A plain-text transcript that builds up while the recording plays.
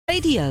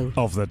Radio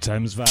of the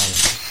Thames Valley.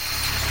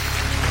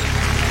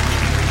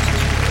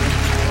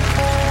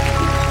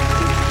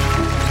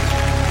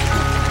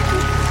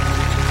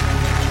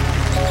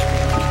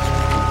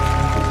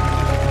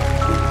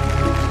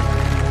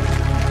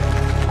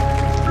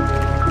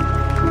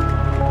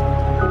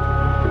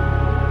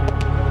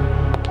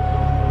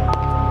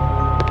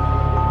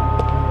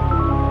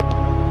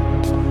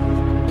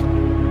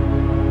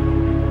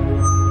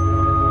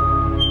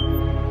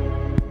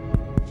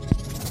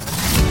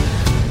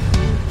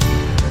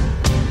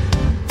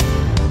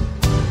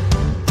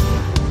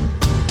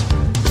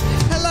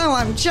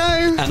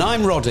 Joe. And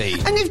I'm Roddy.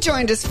 And you've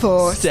joined us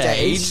for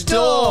Stage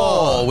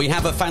Door. We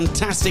have a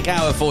fantastic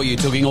hour for you,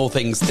 talking all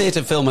things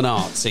theatre, film and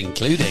arts,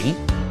 including...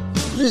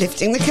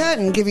 Lifting the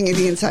curtain, giving you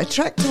the inside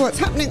track to what's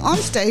happening on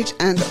stage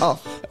and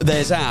off.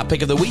 There's our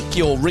pick of the week,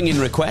 your ringing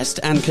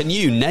request, and can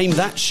you name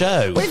that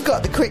show? We've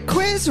got the quick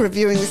quiz,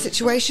 reviewing the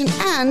situation,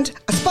 and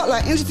a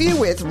spotlight interview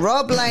with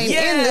Rob Lane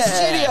in the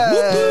studio.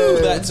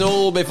 Woo-hoo. That's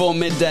all before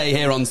midday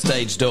here on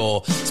Stage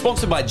Door.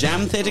 Sponsored by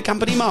Jam Theatre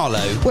Company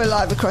Marlow. We're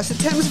live across the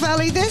Thames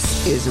Valley.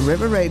 This is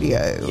River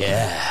Radio.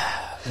 Yeah.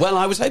 Well,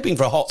 I was hoping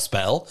for a hot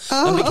spell,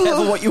 and be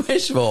careful what you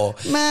wish for.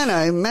 Man,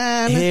 oh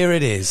man. Here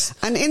it is.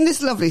 And in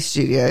this lovely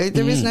studio,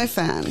 there is no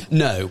fan.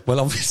 No,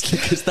 well, obviously,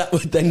 because that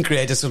would then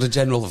create a sort of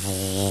general...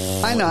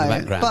 I know, in the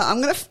background. but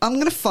I'm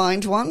gonna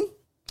find one.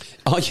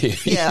 Are you?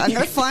 Yeah, I'm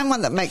going to find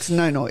one that makes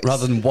no noise.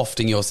 Rather than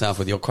wafting yourself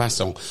with your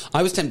croissant.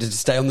 I was tempted to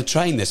stay on the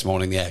train this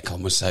morning. The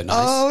aircon was so nice.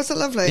 Oh, was it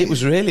lovely? It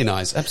was really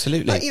nice,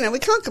 absolutely. But, we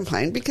can't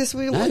complain because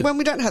when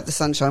we don't have the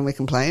sunshine, we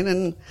complain.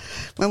 And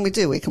when we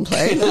do, we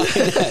complain.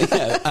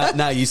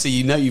 Now, you see,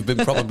 you've been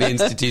probably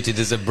instituted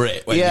as a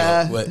Brit when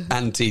you're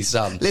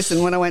anti-sun.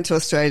 Listen, when I went to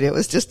Australia, it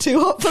was just too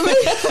hot for me.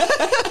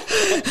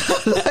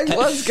 Like,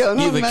 what's going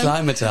on, You've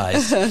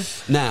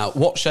acclimatised. Now,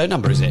 what show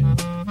number is it?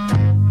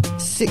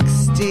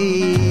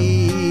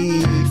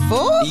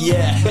 64?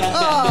 Yeah.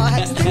 Oh, I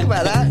had to think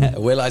about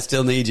that. Will I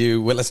still need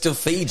you? Will I still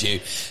feed you?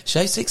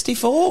 Show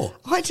 64. Oh,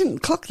 I didn't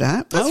clock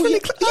that. That's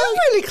really you're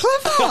really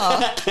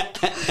clever.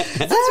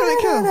 That's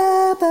really cool.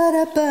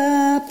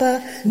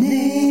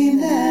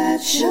 Name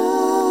that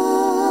show.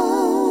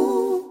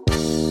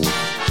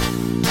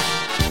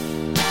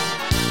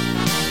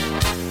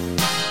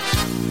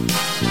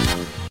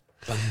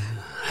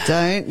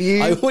 Don't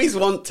you? I always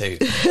want to.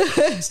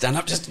 Stand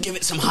up, just give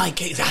it some high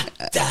kicks.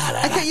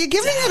 Okay, you're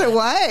giving it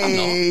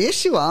away.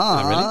 Yes, you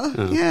are. Oh, really?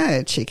 Oh.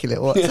 Yeah, cheeky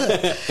little what's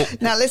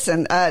it? Now,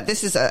 listen,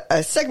 this is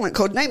a segment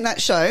called Name That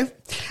Show.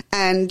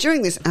 And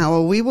during this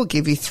hour, we will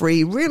give you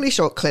 3 really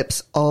short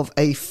clips of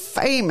a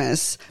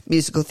famous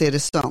musical theatre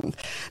song.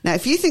 Now,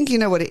 if you think you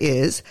know what it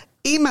is,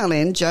 email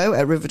in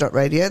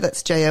joe@river.radio,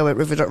 that's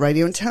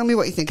jo@river.radio, and tell me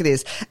what you think it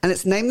is. And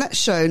it's Name That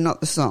Show,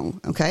 not the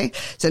song, okay?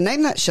 So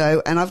name that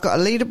show, and I've got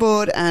a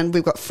leaderboard, and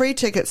we've got free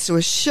tickets to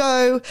a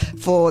show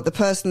for the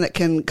person that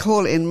can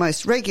call in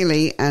most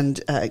regularly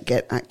and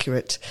get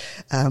accurate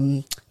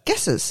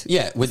guesses.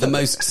 Yeah, with the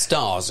most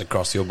stars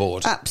across your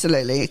board.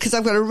 Absolutely, because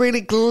I've got a really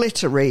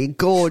glittery,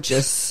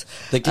 gorgeous...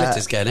 The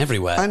glitter's going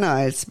everywhere. I know,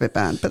 it's a bit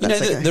bad, but that's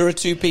okay. There are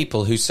 2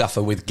 people who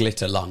suffer with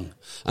glitter lung,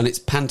 and it's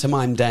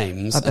pantomime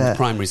dames and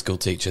primary school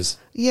teachers.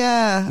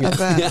 Yeah, I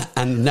bet. Yeah,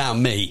 and now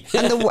me.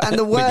 And the with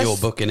your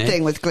worst book in it.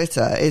 thing with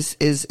glitter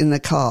is in the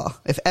car.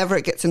 If ever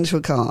it gets into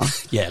a car...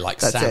 Yeah, like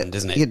that's sand,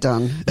 isn't it? You're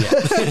done.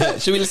 Yeah.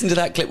 Should we listen to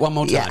that clip one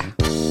more time?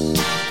 Yeah.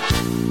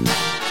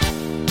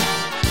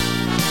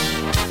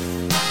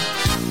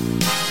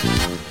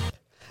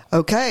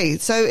 Okay,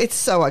 so it's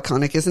so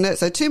iconic, isn't it?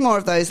 So 2 more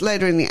of those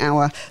later in the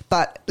hour.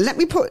 But let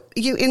me put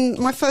you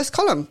in my first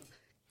column.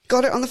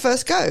 Got it on the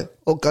first go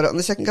or got it on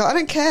the second go. I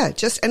don't care.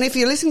 And if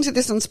you're listening to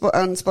this on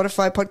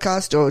Spotify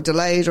podcast or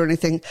delayed or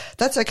anything,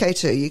 that's okay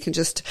too. You can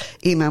just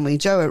email me,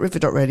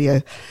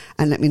 joe@river.radio,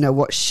 and let me know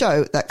what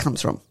show that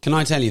comes from. Can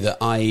I tell you that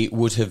I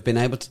would have been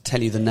able to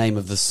tell you the name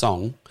of the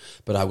song,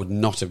 but I would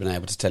not have been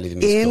able to tell you the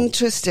musical.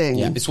 Interesting.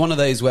 Yeah, it's one of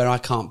those where I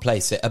can't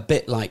place it. A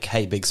bit like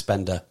Hey Big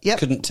Spender. Yep.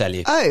 Couldn't tell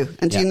you. Oh,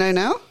 and do you know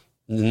now?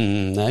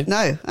 No.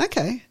 No.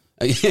 Okay.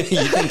 You're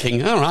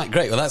thinking, all right,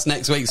 great. Well, that's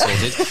next week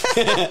sorted.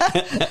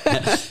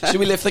 Should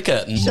we lift the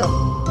curtain? Sure.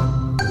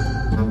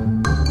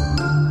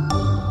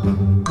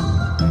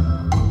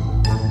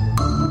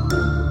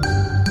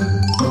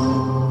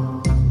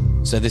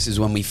 So this is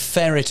when we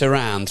ferret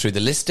around through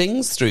the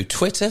listings, through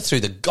Twitter,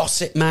 through the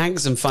gossip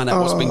mags, and find out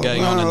what's been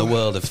going on in the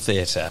world of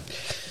theatre.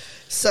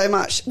 So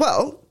much.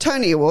 Well,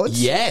 Tony Awards.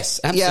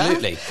 Yes,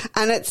 absolutely. Yeah.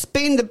 And it's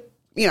been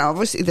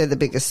obviously they're the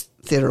biggest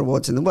theatre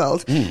awards in the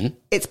world. Mm.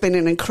 It's been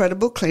an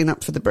incredible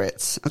clean-up for the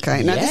Brits.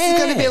 Okay, now this is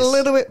going to be a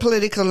little bit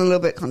political and a little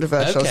bit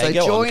controversial, okay,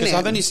 so join in. Because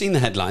I've only seen the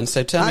headlines,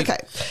 so tell me. Okay,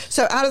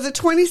 so out of the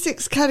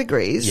 26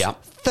 categories,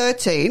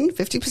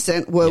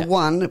 50% were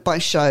won by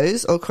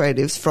shows or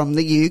creatives from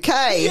the UK.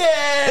 Yay!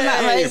 Isn't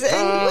that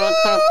amazing?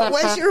 Woo!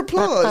 Where's your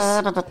applause?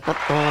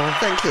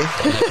 Thank you.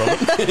 No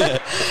problem.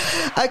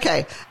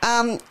 Okay,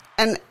 and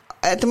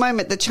at the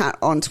moment, the chat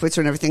on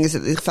Twitter and everything is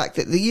the fact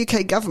that the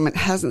UK government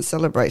hasn't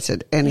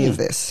celebrated any of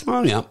this.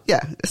 Oh, yeah.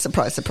 Yeah,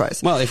 surprise,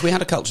 surprise. Well, if we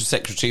had a culture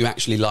secretary who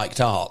actually liked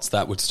arts,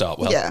 that would start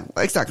well. Yeah,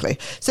 exactly.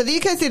 So the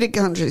UK theatre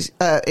countries,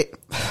 the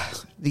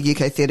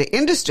UK theatre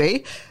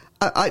industry,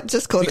 I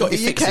just called it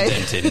the UK.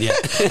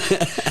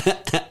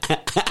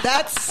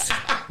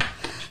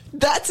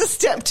 That's a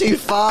step too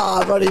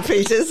far, Ronnie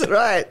Peters.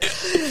 Right.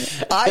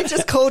 I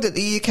just called it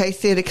the UK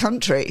theatre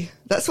country.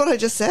 That's what I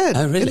just said.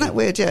 Oh, really? Isn't that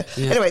weird? Yeah.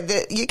 Anyway,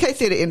 the UK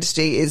theatre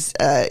industry is,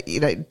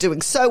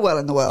 doing so well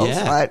in the world,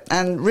 right?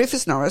 And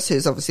Rufus Norris,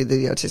 who's obviously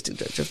the artistic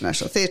director of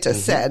National Theatre,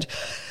 said,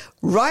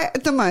 right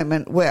at the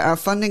moment where our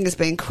funding is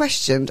being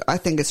questioned, I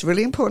think it's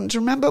really important to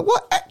remember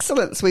what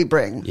excellence we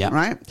bring,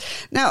 right?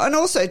 Now, and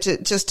also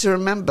just to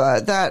remember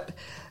that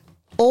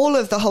all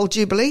of the whole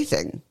Jubilee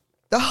thing,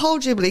 the whole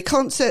Jubilee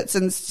concerts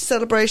and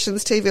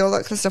celebrations, TV, all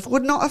that kind of stuff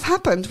would not have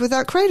happened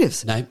without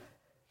creatives. No.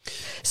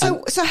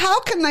 So how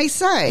can they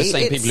say the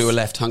same people who were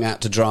left hung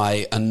out to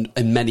dry and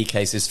in many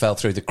cases fell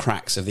through the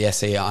cracks of the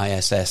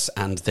SEISS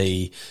and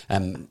the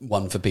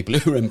one for people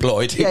who were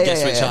employed,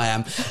 I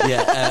am.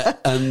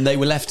 And they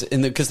were left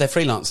because they're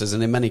freelancers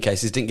and in many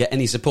cases didn't get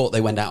any support.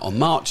 They went out on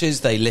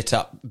marches, they lit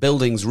up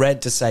buildings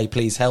red to say,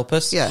 please help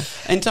us. Yeah.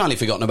 Entirely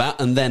forgotten about,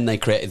 and then they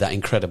created that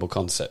incredible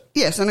concert.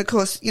 Yes, and of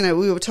course, we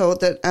were told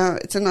that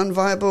it's an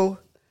unviable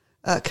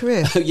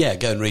career. Oh, yeah,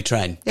 go and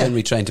retrain. Yeah. Go and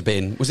retrain to be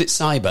in, was it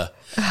cyber?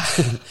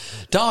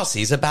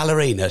 Darcy's a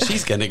ballerina.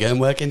 She's going to go and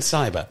work in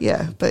cyber.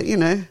 Yeah, but,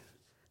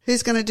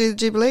 who's going to do the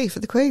Jubilee for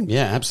the Queen?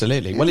 Yeah,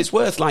 absolutely. Yeah. Well, it's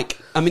worth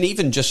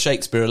even just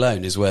Shakespeare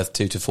alone is worth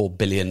 £2 to £4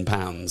 billion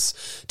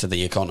to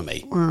the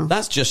economy. Wow.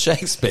 That's just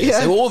Shakespeare.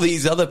 Yeah. So all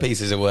these other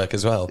pieces of work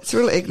as well. It's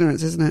real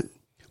ignorance, isn't it?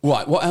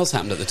 Right, what else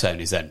happened at the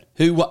Tonys then?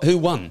 Who won?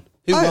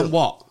 Who won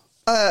what?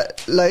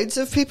 Loads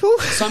of people.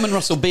 Simon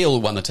Russell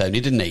Beale won a Tony,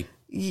 didn't he?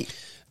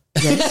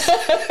 Yes.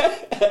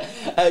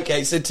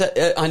 Okay, so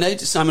I know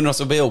Simon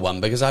Russell Beale won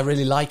because I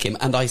really like him,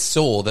 and I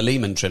saw the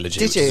Lehman trilogy,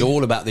 which is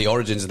all about the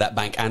origins of that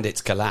bank and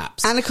its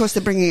collapse. And of course,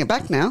 they're bringing it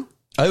back now.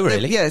 Oh,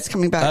 really? Yeah, it's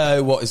coming back.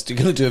 Oh, what is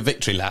going to do a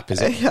victory lap?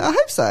 Is it? I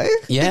hope so.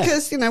 Yeah,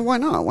 because why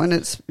not when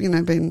it's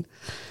been.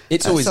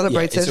 It's always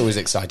celebrated. It's always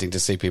exciting to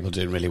see people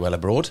doing really well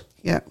abroad.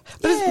 Yeah,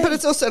 but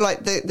it's also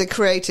like the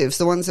creatives,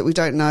 the ones that we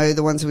don't know,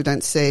 the ones that we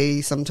don't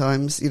see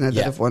sometimes. That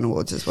have won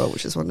awards as well,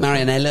 which is wonderful.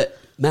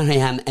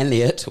 Marianne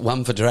Elliott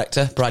won for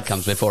director. Bride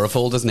comes before a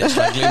fall, doesn't it? Should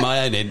I glue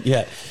my own in?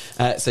 Yeah.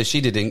 So she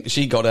did.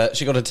 She got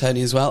a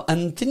Tony as well.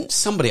 And didn't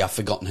somebody? I've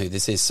forgotten who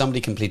this is. Somebody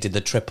completed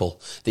the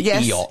triple, the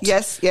EOT.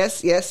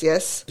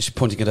 Yes. She's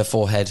pointing at her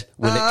forehead.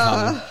 Will it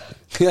come?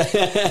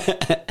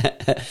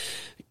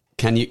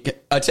 Can you?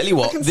 I tell you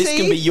what. This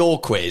can be your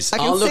quiz.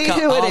 I'll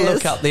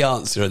look up the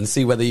answer and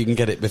see whether you can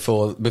get it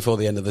before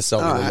the end of the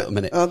song in a little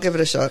minute. I'll give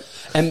it a shot.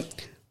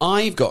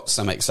 I've got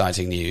some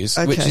exciting news,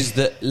 which is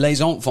that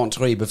Les Enfants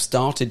Terribles have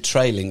started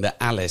trailing that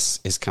Alice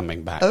is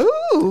coming back.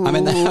 Oh, I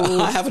mean,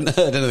 I haven't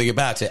heard anything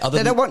about it.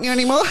 They don't want you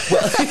anymore?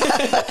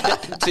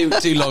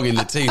 Too long in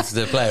the tooth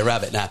to play a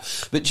rabbit now.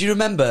 But do you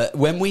remember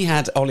when we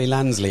had Ollie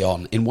Lansley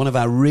on in one of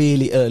our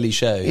really early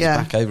shows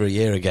back over a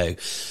year ago?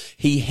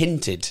 He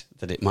hinted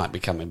that it might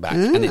be coming back.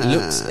 And it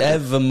looks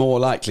ever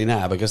more likely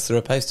now because there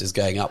are posters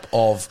going up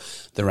of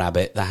the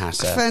rabbit, the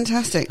Hatter.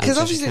 Fantastic. Because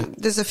obviously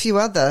there's a few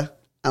other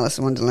Alice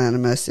in Wonderland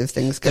immersive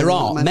things going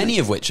on. There are, many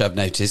of which I've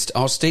noticed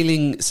are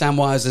stealing Sam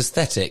Wyer's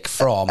aesthetic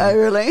from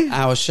really?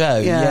 Our show.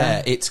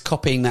 Yeah, it's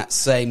copying that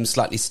same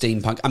slightly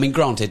steampunk. I mean,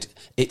 granted,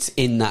 it's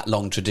in that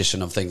long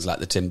tradition of things like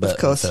the Tim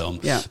Burton film.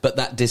 Yeah. But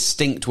that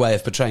distinct way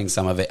of portraying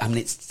some of it, I mean,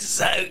 it's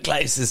so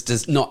close as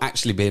to not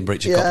actually be in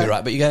breach of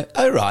copyright, but you go,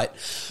 oh, right.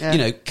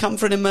 Yeah. Come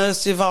for an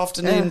immersive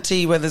afternoon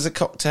tea where there's a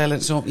cocktail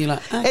and so on. You're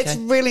like, okay. It's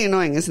really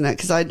annoying, isn't it?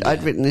 Because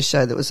I'd written this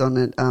show that was on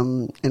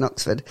in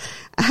Oxford,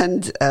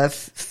 and a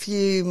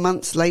few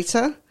months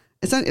later,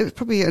 it was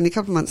probably only a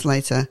couple of months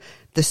later,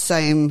 the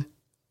same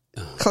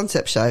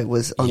concept show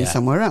was on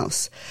somewhere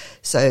else.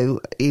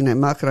 So,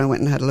 Mark and I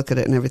went and had a look at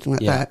it and everything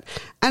like that.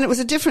 And it was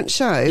a different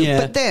show,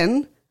 but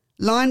then,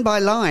 line by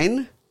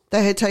line,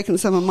 they had taken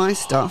some of my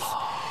stuff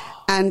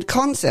and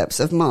concepts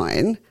of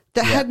mine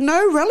that had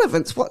no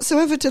relevance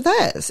whatsoever to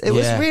theirs. It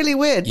was really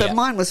weird, but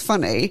mine was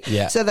funny.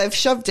 Yeah. So they've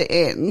shoved it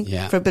in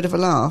for a bit of a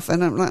laugh.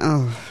 And I'm like,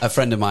 oh. A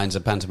friend of mine's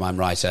a pantomime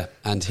writer,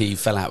 and he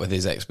fell out with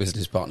his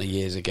ex-business partner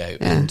years ago.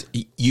 Yeah. And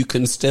you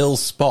can still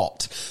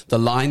spot the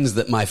lines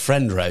that my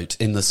friend wrote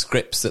in the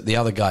scripts that the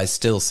other guy's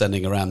still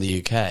sending around the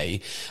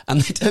UK.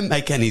 And they don't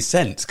make any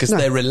sense because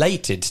they're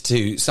related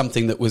to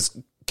something that was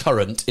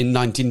current in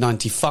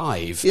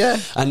 1995. Yeah.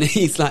 And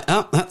he's like,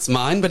 oh, that's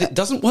mine, but it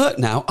doesn't work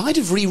now. I'd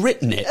have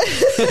rewritten it.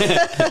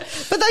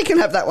 But they can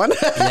have that one.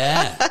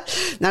 Yeah.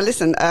 Now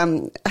listen,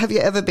 have you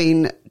ever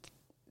been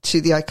to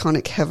the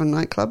iconic Heaven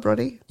nightclub,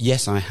 Roddy?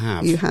 Yes, I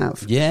have. You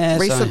have? Yes,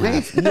 Recently? I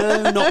have.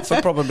 No, not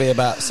for probably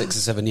about 6 or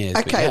 7 years.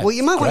 Okay, yeah, well,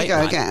 you might want to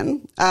great go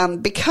night.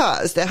 again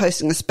because they're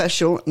hosting a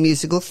special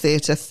musical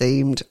theatre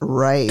themed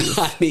rave.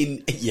 I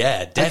mean,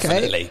 yeah,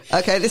 definitely.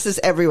 Okay, this is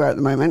everywhere at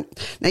the moment.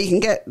 Now, you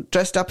can get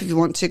dressed up if you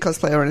want to,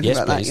 cosplay or anything Yes,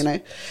 like please.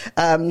 that,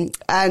 you know.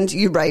 And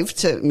you rave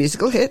to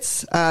musical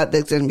hits.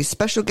 There's going to be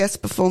special guests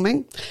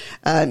performing,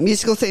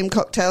 musical themed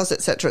cocktails,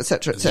 etc.,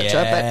 etc., etc.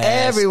 But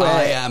Yes, everywhere,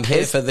 I am here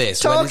is for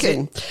this. When is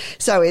talking.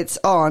 So it's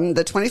on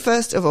the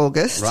 21st of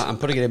August. Right, I'm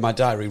putting it in my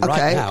diary right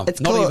Okay, now.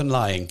 it's Not called- even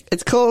lying.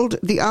 It's called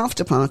The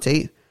After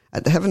Party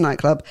at the Heaven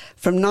nightclub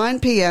from 9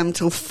 p.m.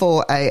 till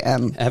 4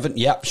 a.m. Heaven,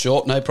 yep,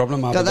 sure, no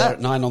problem. I'll Got be there that?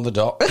 at 9 on the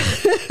dot.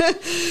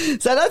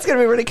 So that's going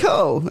to be really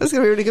cool. That's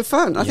going to be really good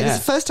fun. I think Yeah.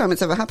 it's the first time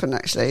it's ever happened,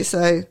 actually.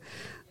 So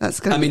that's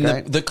going to be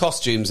great. the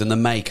costumes and the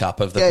makeup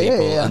of the Yeah, yeah,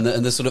 people yeah. And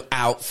the sort of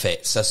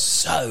outfits are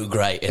so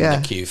great in Yeah.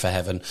 the queue for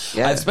Heaven.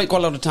 Yeah. I've spent quite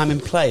a lot of time in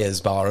Players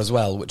Bar as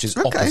well, which is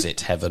Okay.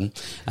 opposite Heaven,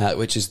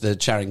 which is the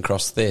Charing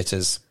Cross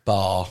Theatre's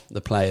bar,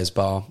 the Players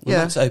Bar. And Yeah.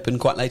 that's open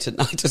quite late at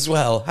night as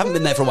well. Haven't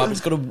been there for a while, but it's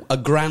got a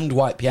grand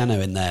white piano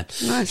in there.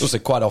 Nice. It's also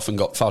quite often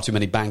got far too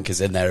many bankers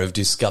in there who've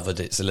discovered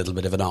it's a little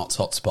bit of an arts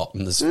hotspot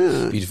and there's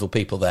beautiful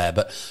people there.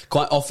 But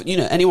quite often, you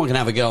know, anyone can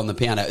have a go on the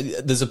piano.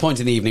 There's a point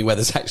in the evening where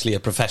there's actually a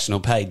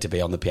professional paid to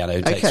be on the piano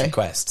who takes Okay.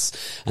 requests.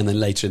 And then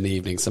later in the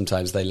evening,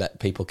 sometimes they let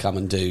people come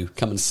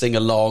and sing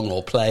along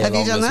or play Have you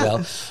along done as that?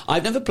 well.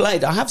 I've never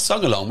played. I have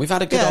sung along. We've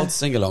had a good Yeah. old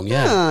sing along,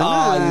 yeah. Oh,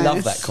 I nice.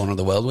 love that corner of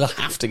the world. We'll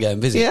have to go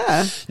and visit.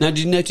 Yeah. Now, did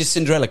you notice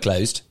Cinderella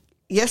closed?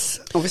 Yes,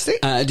 obviously.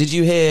 Did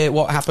you hear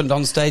what happened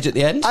on stage at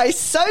the end? I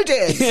so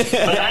did.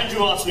 But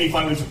Andrew asked me if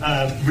I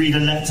would read a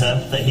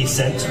letter that he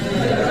sent.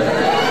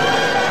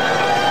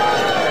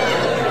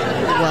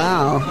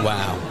 Wow.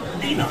 Wow.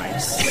 Be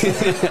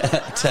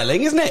nice.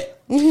 Telling, isn't it?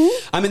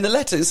 Mm-hmm. I mean, the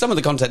letter, some of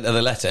the content of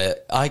the letter,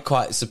 I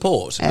quite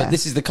support. Yeah. But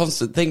this is the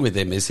constant thing with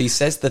him, is he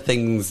says the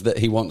things that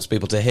he wants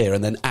people to hear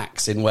and then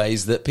acts in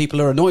ways that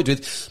people are annoyed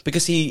with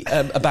because he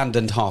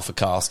abandoned half a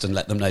cast and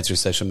let them know through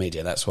social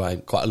media. That's why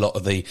quite a lot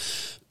of the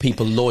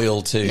people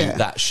loyal to Yeah.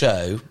 that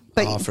show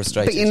are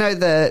frustrated. But you know,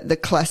 the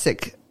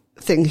classic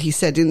thing he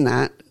said in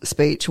that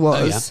speech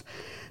was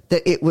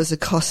that it was a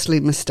costly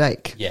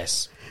mistake.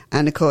 Yes.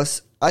 And of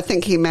course, I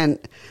think he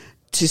meant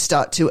to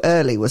start too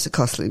early was a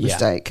costly Yeah.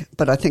 mistake.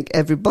 But I think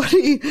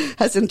everybody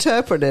has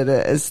interpreted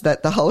it as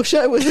that the whole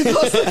show was a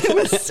costly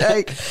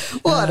mistake.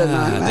 What a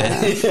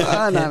nightmare. What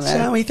a nightmare.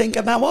 Shall we think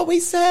about what we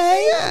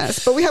say?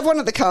 Yes, but we have one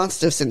of the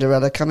cast of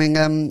Cinderella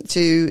coming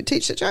to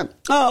teach the jam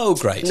Oh,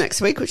 great.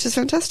 next week, which is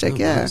fantastic. Oh,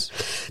 yeah, nice.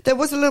 There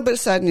was a little bit of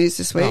sad news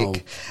this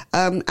week.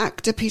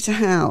 Actor Peter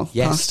Howe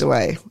Yes. passed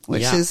away,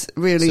 which Yeah. is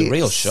really it's a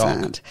real shock.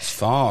 sad. It's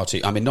far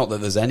too. I mean, not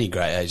that there's any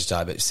great age to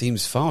die, but it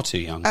seems far too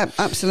young.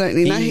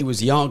 Absolutely. Now, He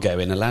was Iago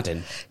in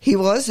Aladdin. he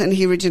was, and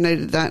he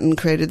originated that and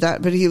created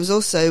that, but he was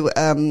also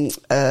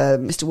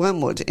Mr.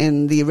 Wormwood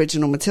in the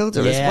original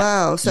Matilda as Yeah.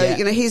 well. So, Yeah.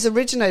 you know, he's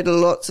originated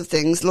lots of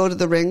things. Lord of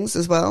the Rings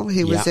as well,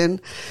 he was Yeah.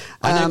 in.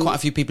 I know quite a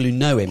few people who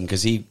know him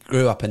because he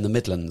grew up in the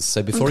Midlands.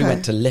 So before he Okay.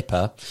 went to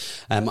LIPA,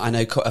 I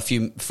know quite a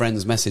few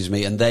friends messaged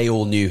me and they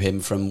all knew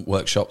him from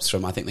workshops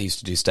from, I think they used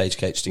to do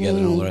Stagecoach together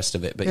and all the rest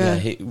of it. But Yeah.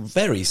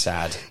 very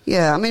sad.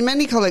 Yeah, I mean,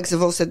 many colleagues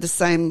have all said the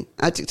same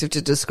adjective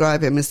to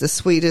describe him as the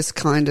sweetest,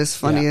 kindest,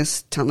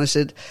 funniest,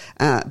 talented,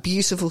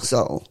 beautiful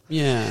soul.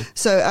 Yeah.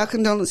 So our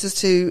condolences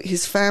to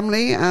his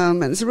family,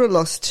 and it's a real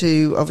loss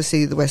to,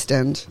 obviously, the West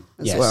End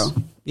as Yes. well.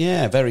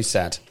 Yeah, very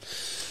sad.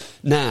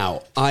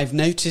 Now, I've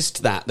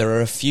noticed that there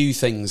are a few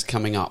things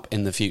coming up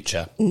in the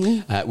future,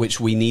 which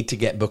we need to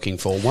get booking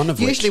for. One of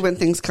Usually which... when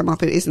things come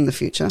up, it is in the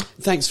future.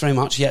 Thanks very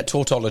much. Yeah,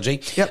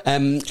 tautology. Yep.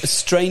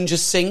 Stranger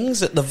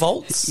Sings at the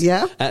Vaults.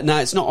 Yeah. Now,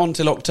 it's not on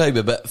till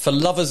October, but for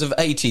lovers of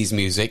 80s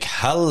music,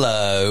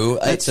 hello.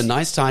 It's a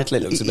nice title.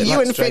 It looks a bit You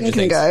like and Stranger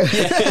Finn can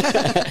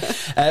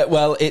Things. go.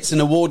 Well, it's an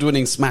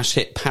award-winning smash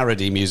hit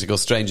parody musical,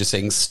 Stranger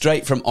Things,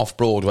 straight from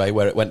off-Broadway,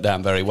 where it went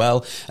down very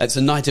well. It's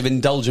a night of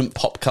indulgent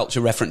pop culture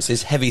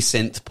references, heavy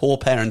synth, poor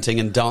parenting,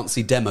 and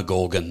dancey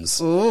demogorgons.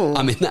 Ooh.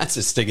 I mean, that's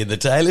a sting in the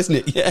tail, isn't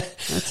it? Yeah.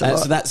 That's a lot.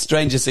 So that's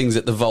Stranger Things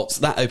at the Vaults.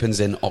 That opens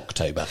in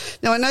October.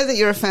 Now, I know that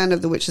you're a fan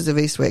of The Witches of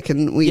Eastwick,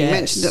 and we Yes.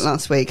 mentioned it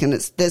last week, and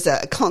there's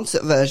a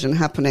concert version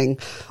happening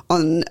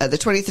on the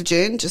 20th of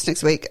June, just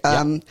next week.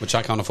 Which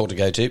I can't afford to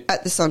go to.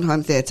 At the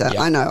Sondheim Theatre.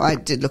 Yeah. I know, I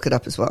did look it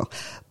up as well.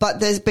 But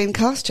there's been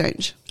cast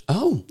change.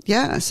 Oh.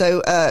 Yeah,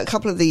 so a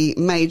couple of the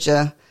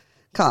major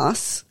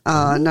casts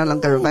are no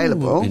longer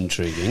available.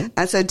 Intriguing.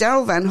 And so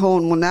Daryl Van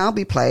Horn will now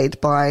be played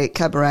by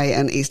Cabaret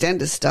and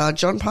EastEnders star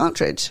John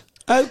Partridge.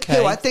 Okay.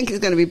 Who I think is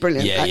going to be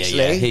brilliant, Yeah, actually.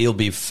 yeah. He'll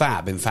be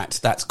fab. In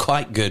fact, that's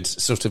quite good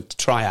sort of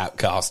tryout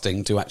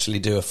casting to actually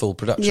do a full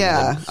production.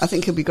 Yeah, with him. I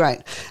think he'll be great.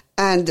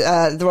 And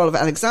the role of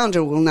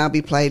Alexandra will now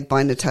be played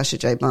by Natasha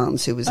J.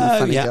 Barnes, who was in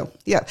Funny yeah. Girl.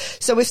 Yeah.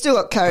 So we've still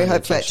got Carrie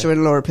Hope Fletcher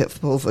and Laura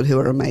Pitt-Pulford, who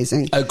are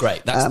amazing. Oh,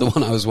 great. That's the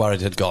one I was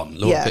worried had gone.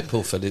 Laura yeah.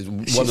 Pitt-Pulford is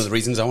one of the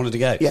reasons I wanted to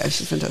go. Yeah,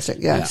 she's fantastic.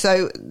 Yeah. Yeah.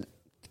 So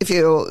if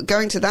you're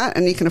going to that,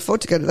 and you can afford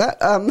to go to that,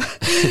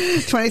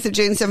 20th of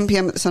June, 7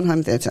 p.m. at the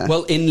Sondheim Theatre.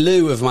 Well, in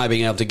lieu of my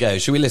being able to go,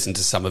 should we listen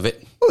to some of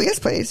it? Oh, yes,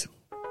 please.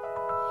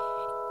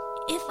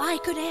 If I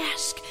could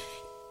ask,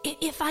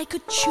 if I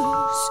could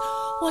choose,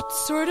 what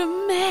sort of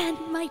man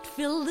might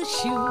fill the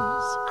shoes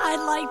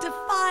I'd like to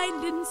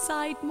find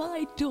inside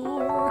my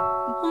door?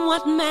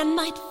 What man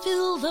might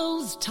fill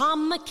those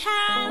Tom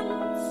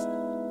McCanns?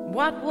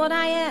 What would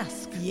I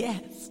ask?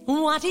 Yes.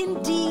 What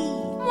indeed?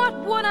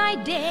 What would I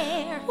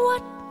dare?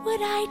 What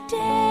would I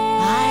dare?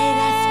 I'd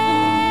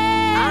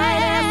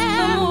ask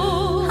the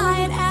moon.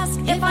 I'd ask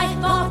if I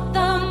thought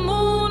the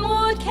moon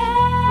would care.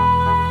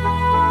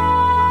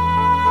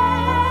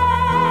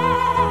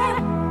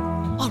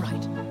 All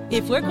right,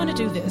 if we're going to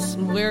do this,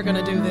 we're going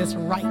to do this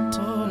right.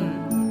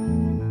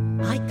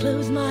 I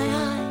close my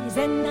eyes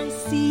and I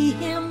see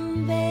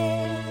him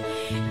there.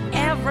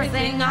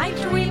 Everything I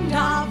dreamed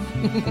of.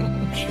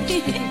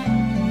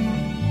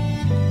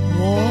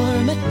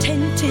 Warm,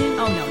 attentive.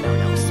 Oh, no.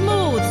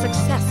 Smooth,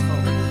 successful.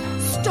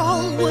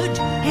 Stalwart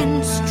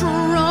and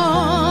strong.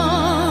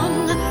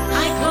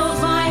 I close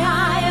my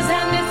eyes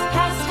and it's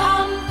past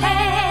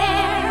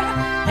compare.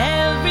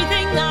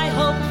 Everything I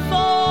hoped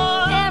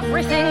for.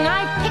 Everything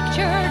I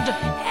pictured.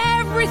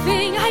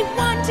 Everything I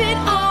wanted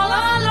all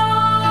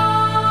along.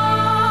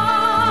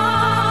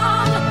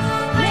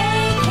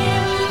 Make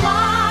him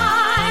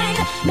mine.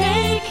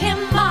 Make him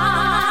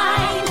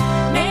mine.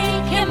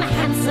 Make him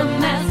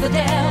handsome as the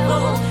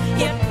devil,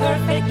 yet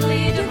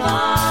perfectly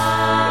divine.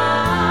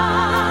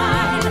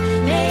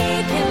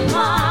 Make him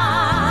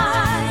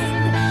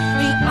mine,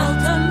 the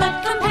ultimate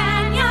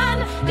companion,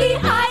 the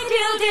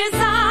ideal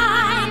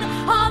design,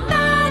 all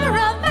manner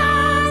of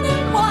man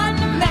in one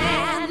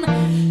man.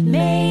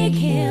 Make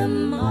him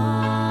mine.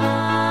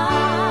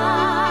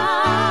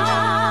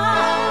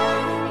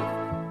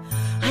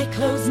 I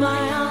close my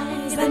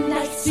eyes and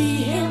I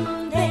see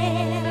him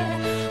there,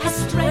 a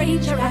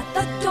stranger at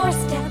the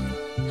doorstep.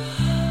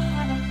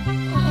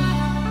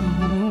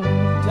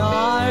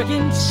 Dark,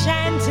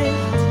 enchanted,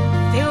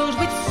 filled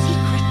with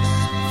secrets,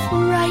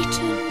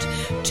 frightened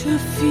to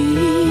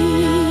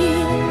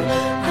feel.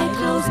 I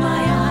close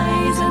my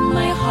eyes and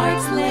my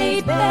heart's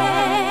laid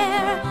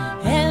bare.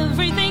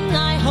 Everything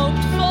I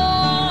hoped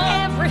for,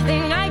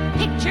 everything I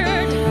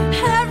pictured,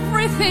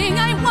 everything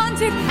I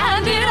wanted,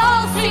 and it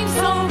all seems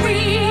so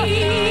real.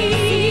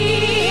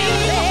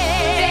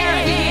 There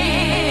it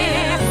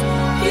is,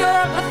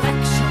 pure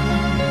perfection,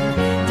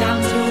 down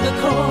to the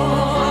core.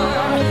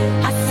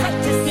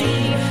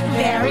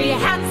 Very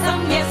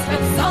handsome, yes,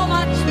 but so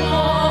much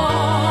more.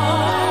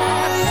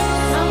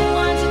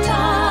 Someone to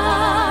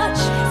touch,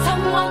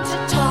 someone to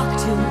talk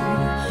to.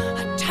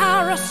 A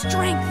tower of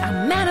strength, a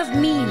man of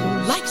means, who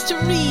likes to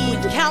read,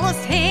 with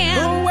callous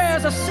hands, who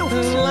wears a suit,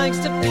 who likes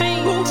to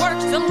paint, who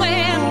works the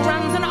land,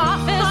 runs an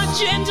office,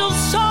 a gentle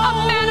soul,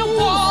 a man of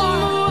war,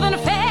 smooth and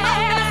fair, a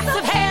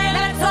massive hair,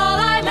 that's all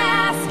I'm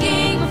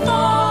asking for.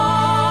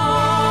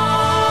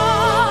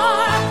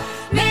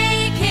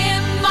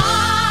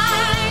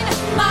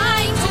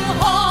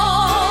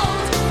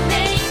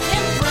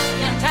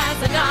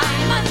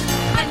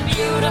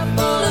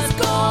 Beautiful as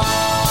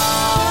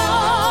gold,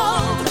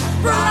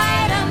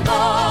 bright and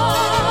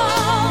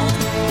bold.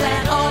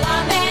 Let all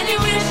our many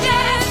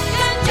wishes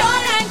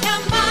conjoin and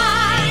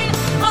combine.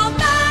 All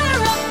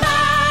manner of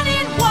man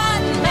in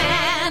one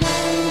man.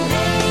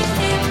 Make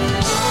him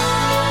mine.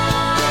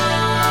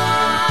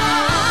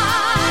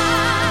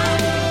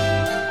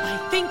 I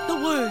think the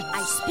words,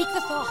 I speak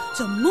the thought.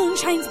 The moon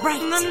shines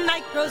bright, and the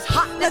night grows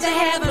hot. Let the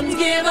heavens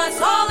give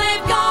us all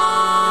they've got.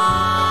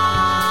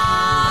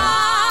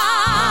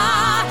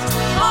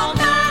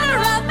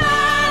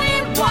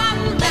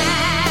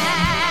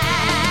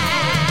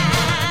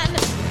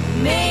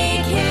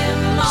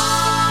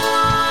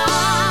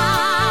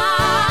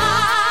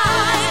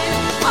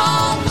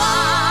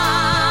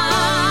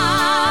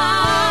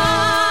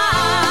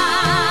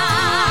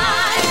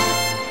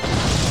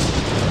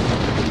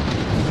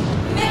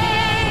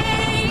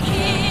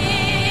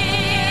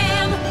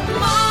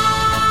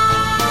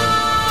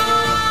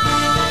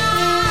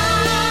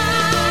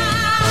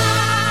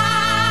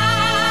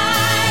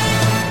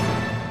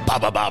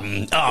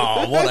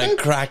 Oh, what a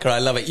cracker. I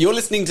love it. You're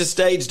listening to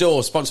Stage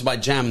Door, sponsored by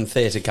Jam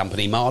Theatre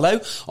Company Marlow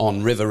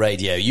on River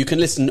Radio. You can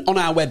listen on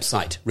our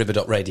website,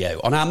 river.radio,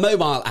 on our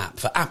mobile app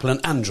for Apple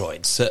and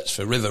Android. Search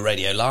for River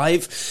Radio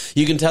Live.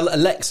 You can tell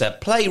Alexa,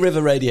 play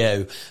River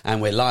Radio,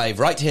 and we're live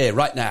right here,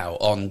 right now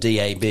on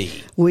DAB.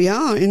 We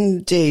are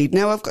indeed.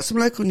 Now I've got some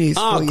local news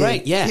for you.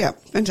 Great, yeah. Yeah,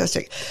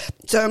 fantastic.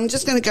 So I'm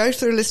just going to go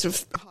through a list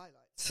of highlights.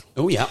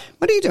 Oh, yeah.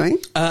 What are you doing?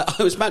 I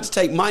was about to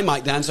take my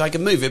mic down so I could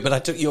move it, but I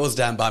took yours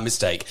down by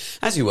mistake.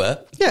 As you were.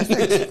 Yeah,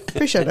 thanks.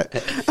 Appreciate it.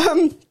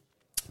 We've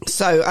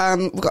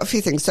got a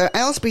few things. So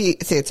Aylesbury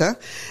Theatre,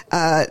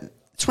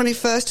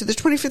 21st to the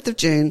 25th of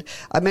June.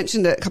 I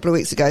mentioned it a couple of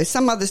weeks ago.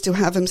 Some others still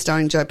have him,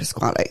 starring Joe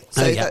Pasquale.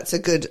 So that's a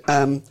good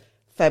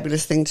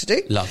fabulous thing to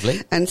do. Lovely.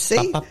 And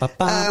see.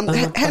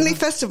 Henley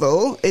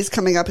Festival is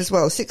coming up as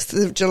well,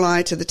 6th of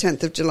July to the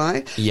 10th of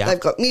July. Yeah. They've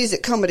got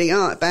music, comedy,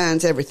 art,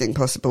 bands, everything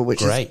possible, which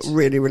Great. is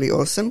really, really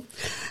awesome.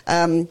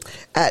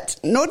 At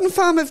Norton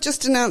Farm have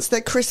just announced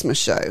their Christmas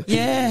show.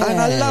 Yeah. And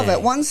I love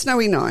it. One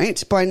Snowy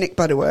Night by Nick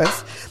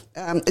Butterworth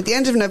at the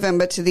end of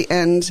November to the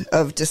end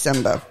of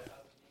December.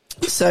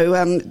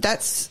 So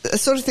that's a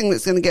sort of thing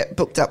that's going to get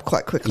booked up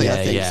quite quickly,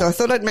 I think. Yeah. So I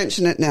thought I'd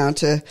mention it now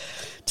to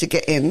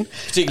get in.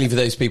 Particularly for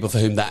those people for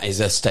whom that is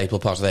a staple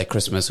part of their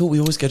Christmas. Oh, we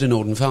always go to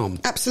Norton Farm.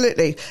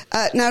 Absolutely.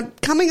 Now,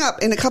 coming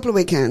up in a couple of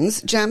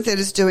weekends, Jam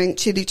Theatre's doing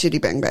Chitty Chitty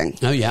Bang Bang.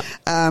 Oh, yeah.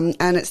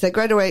 And it's their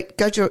I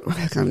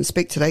can't even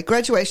speak today,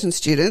 graduation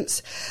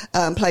students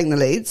playing the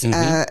leads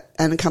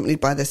and accompanied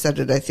by their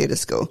Saturday Theatre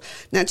School.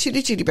 Now,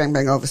 Chitty Chitty Bang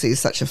Bang obviously is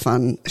such a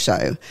fun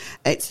show.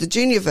 It's the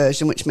junior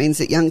version, which means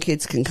that young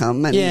kids can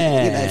come. And,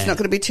 it's not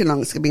going to be too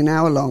long. It's going to be an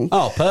hour long.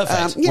 Oh,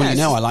 perfect.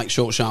 Well, I like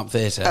short, sharp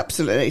theatre.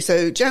 Absolutely.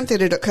 So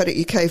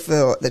jamtheatre.co.uk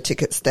for the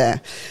tickets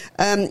there.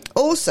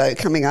 Also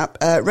coming up,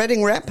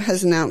 Reading Rep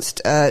has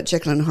announced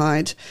Jekyll and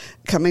Hyde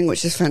coming,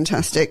 which is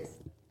fantastic.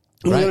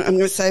 Right. I'm going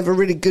to save a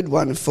really good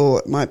one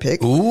for my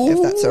pick, Ooh,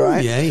 if that's all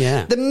right.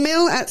 Yeah. The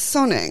Mill at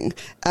Sonning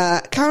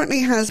currently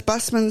has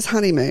Busman's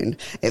Honeymoon.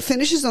 It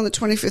finishes on the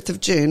 25th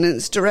of June and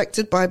it's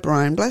directed by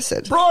Brian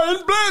Blessed.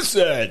 Brian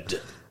Blessed!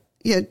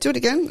 Yeah, do it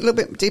again, a little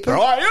bit deeper.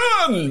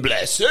 Brian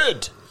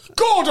Blessed!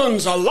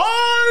 Gordon's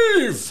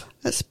alive!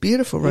 That's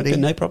beautiful, Roddy. Okay,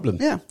 no problem.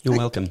 Yeah. You're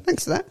welcome.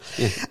 Thanks for that.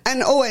 Yeah.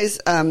 And always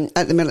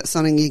at the Mill at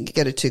Sonning, you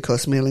get a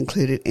 2-course meal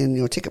included in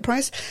your ticket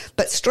price.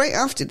 But straight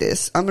after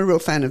this, I'm a real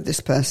fan of this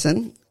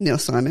person, Neil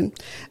Simon,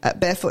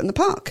 at Barefoot in the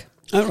Park.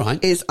 Oh,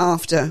 right. Is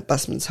after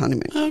Busman's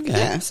Honeymoon. Okay.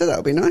 Yeah, so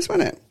that'll be nice,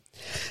 won't it?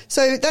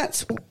 So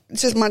that's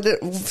just my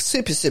little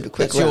super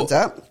quick That's your-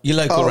 roundup. your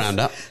local of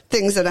roundup.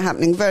 Things that are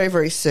happening very,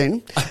 very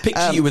soon. I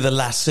picture you with a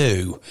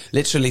lasso,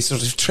 literally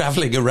sort of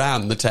travelling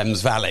around the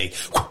Thames Valley.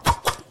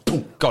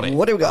 Got it.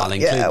 What do we got? I'll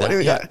include that. What do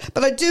we got?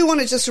 But I do want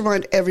to just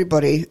remind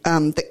everybody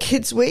that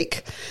Kids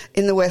Week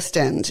in the West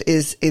End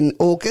is in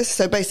August.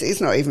 So basically,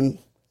 it's not even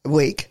a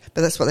week,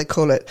 but that's what they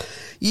call it.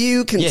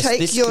 You can Yes,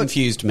 take this your...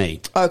 confused me.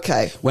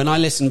 Okay. When I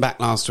listened back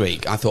last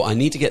week, I thought I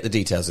need to get the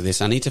details of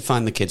this. I need to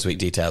find the Kids Week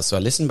details. So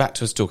I listened back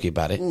to us talking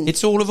about it.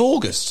 It's all of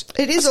August.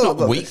 It is That's all not of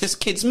a August. week. That's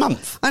Kids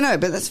Month. I know,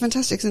 but that's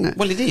fantastic, isn't it?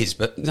 Well, it is,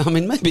 but I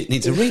mean, maybe it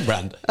needs a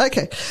rebrand.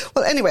 Okay.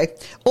 Well, anyway,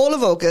 all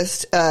of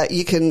August,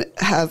 you can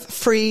have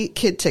free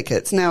kid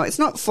tickets. Now, it's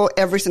not for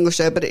every single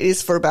show, but it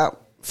is for about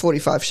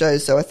 45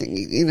 shows, so I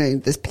think,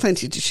 there's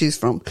plenty to choose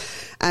from.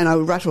 And I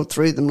rattled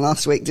through them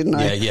last week, didn't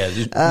I? Yeah,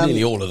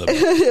 nearly all of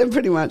them.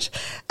 Pretty much.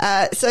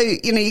 So,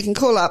 you can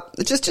call up,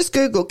 just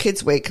Google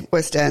Kids Week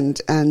West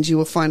End and you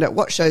will find out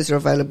what shows are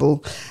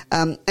available.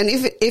 And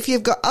if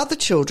you've got other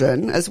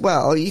children as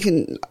well, you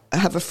can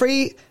have a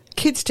free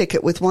kids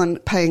ticket with one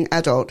paying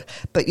adult,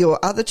 but your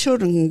other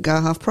children can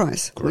go half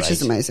price, which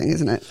is Great. amazing,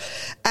 isn't it?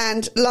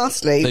 And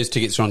lastly... Those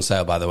tickets are on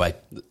sale, by the way.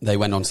 They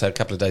went on sale a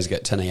couple of days ago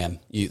at 10 a.m.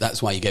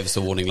 That's why you gave us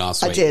a warning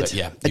last week. did. But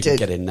yeah, I you did. can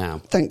get in now.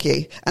 Thank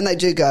you. And they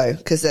do go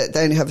because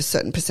they only have a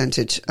certain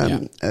percentage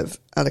of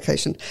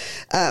allocation.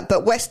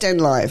 But West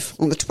End Live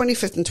on the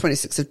 25th and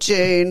 26th of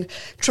June,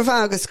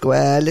 Trafalgar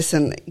Square.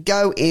 Listen,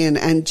 go in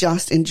and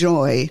just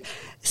enjoy.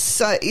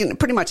 So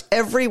pretty much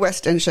every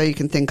West End show you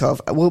can think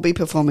of will be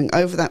performing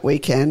over that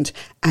weekend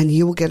and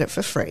you will get it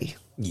for free.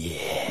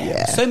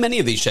 Yeah. So many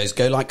of these shows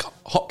go like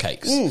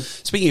hotcakes.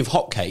 Speaking of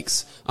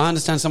hotcakes, I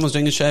understand someone's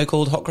doing a show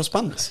called Hot Cross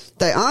Buns.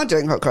 They are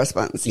doing hot cross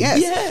buns,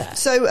 yes. Yeah.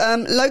 So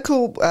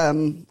local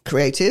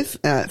creative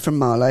from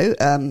Marlow,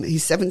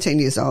 he's 17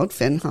 years old,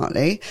 Finn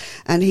Hartley,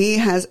 and he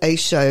has a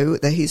show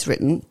that he's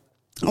written,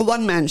 a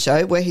one-man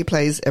show where he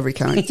plays every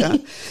character.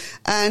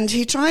 And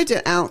he tried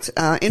it out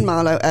in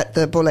Marlow at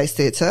the Borlase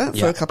Theatre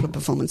for a couple of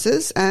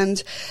performances,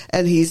 and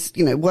he's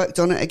worked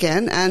on it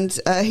again, and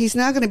he's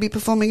now going to be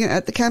performing it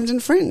at the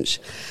Camden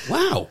Fringe.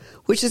 Wow.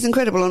 Which is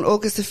incredible, on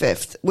August the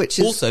 5th, which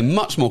is... Also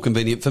much more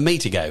convenient for me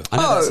to go. I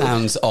know that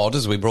sounds odd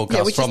as we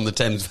broadcast from the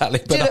Thames Valley,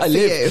 but I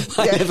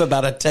live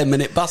about a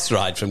 10-minute bus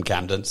ride from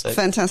Camden. So.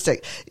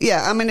 Fantastic.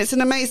 Yeah, I mean, it's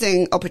an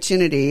amazing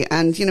opportunity,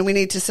 and, we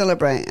need to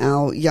celebrate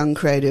our young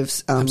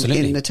creatives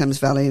in the Thames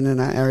Valley and in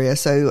our area.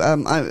 So,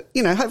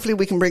 hopefully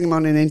we can bring him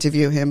on and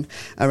interview him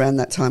around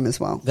that time as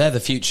well. They're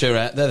the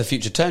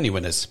future Tony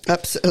winners.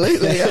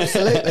 Absolutely,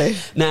 absolutely.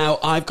 Now,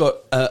 I've got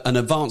an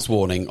advance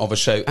warning of a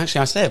show.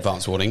 Actually, I say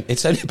advance warning.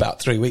 It's only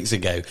about 3 weeks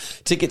ago.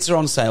 Tickets are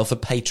on sale for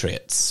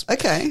Patriots.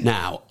 Okay.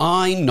 Now,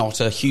 I'm not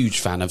a huge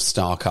fan of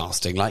star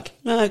casting. Like,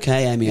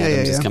 okay, Amy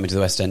Adams is coming to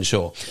the West End,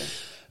 sure.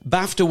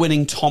 BAFTA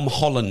winning Tom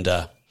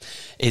Hollander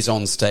is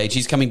on stage.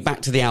 He's coming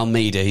back to the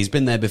Almeida. He's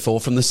been there before,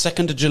 from the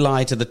 2nd of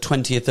July to the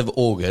 20th of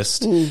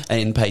August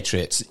in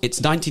Patriots. It's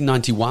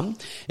 1991.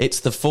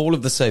 It's the fall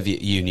of the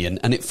Soviet Union,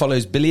 and it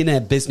follows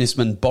billionaire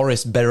businessman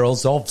Boris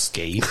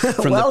Berezovsky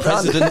from Well the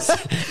done.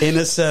 president's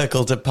inner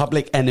circle to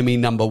public enemy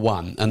number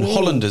one. And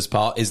Hollander's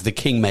part is the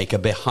kingmaker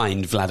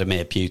behind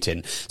Vladimir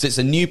Putin. So it's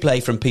a new play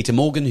from Peter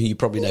Morgan, who you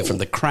probably know from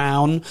The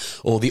Crown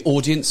or The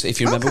Audience, if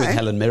you remember, Okay. with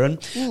Helen Mirren.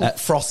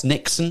 Frost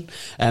Nixon,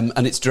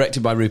 and it's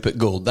directed by Rupert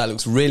Gould. That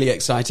looks really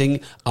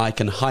exciting. I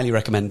can highly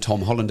recommend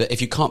Tom Hollander.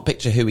 If you can't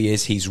picture who he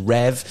is, he's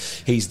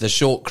Rev. He's the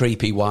short,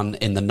 creepy one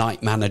in The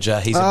Night Manager.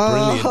 He's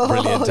a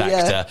brilliant yeah.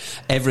 actor.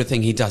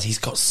 Everything he does, he's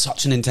got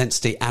such an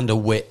intensity and a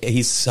wit.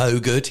 He's so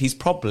good. He's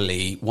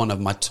probably one of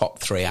my top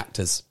 3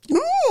 actors.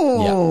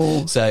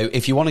 Yeah. So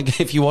if you want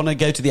to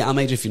go to the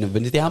Almeida, if you've never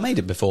been to the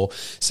Almeida before,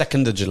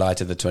 2nd of July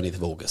to the 20th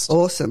of August.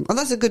 Awesome. Well,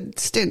 that's a good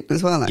stint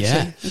as well, actually,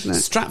 Yeah. isn't it?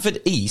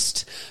 Stratford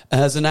East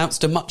has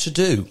announced a Much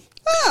Ado.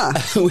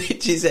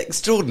 Which is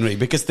extraordinary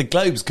because the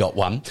Globe's got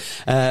one.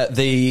 Not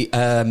the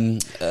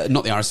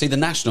RSC, the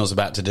National's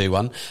about to do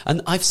one.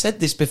 And I've said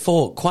this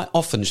before, quite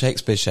often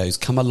Shakespeare shows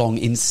come along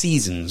in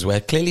seasons where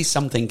clearly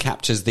something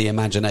captures the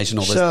imagination,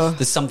 or Sure.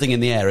 there's something in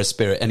the air, a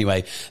spirit.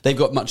 Anyway, they've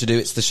got Much Ado.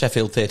 It's the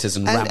Sheffield Theatres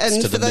and Ramps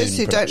And to for the Moon those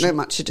who production. don't know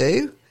Much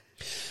Ado,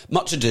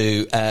 Much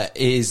Ado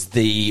is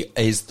the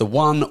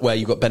one where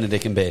you've got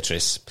Benedict and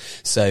Beatrice.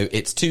 So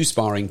it's 2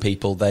 sparring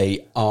people.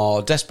 They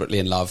are desperately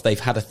in love. They've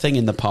had a thing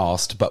in the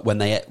past, but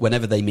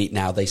whenever they meet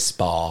now, they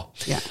spar.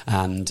 Yeah.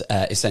 And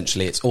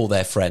essentially, it's all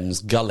their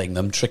friends gulling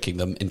them, tricking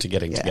them into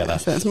getting together.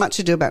 so it's Much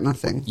Ado About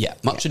Nothing. Yeah,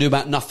 Much Ado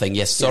About Nothing.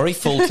 Yes, sorry,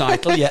 full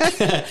title.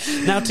 Yeah.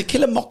 Now, To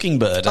Kill a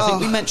Mockingbird. I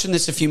think we mentioned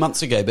this a few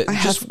months ago, but I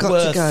have just got to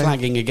worth go.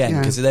 flagging again Yeah.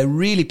 because they're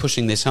really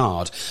pushing this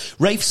hard.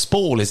 Rafe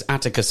Spall is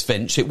Atticus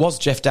Finch. It was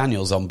Jeff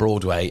Daniels on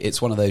Broadway.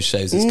 It's one of those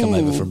shows that's come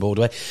over from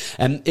Broadway.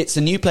 It's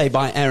a new play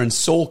by Aaron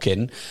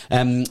Sorkin,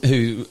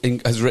 who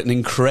has written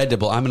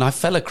incredible. I mean, I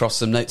fell across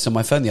some notes on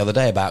my phone the other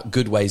day about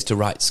good ways to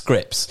write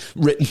scripts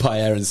written by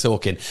Aaron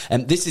Sorkin.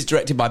 This is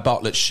directed by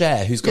Bartlett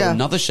Sher, who's got Yeah.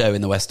 another show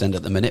in the West End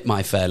at the minute,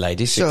 My Fair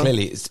Lady. So Sure.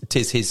 clearly it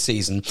is his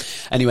season.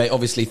 Anyway,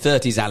 obviously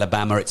 30s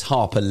Alabama. It's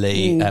Harper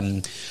Lee,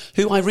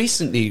 who I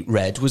recently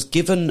read was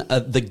given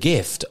the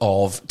gift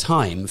of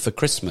time for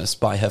Christmas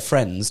by her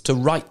friends to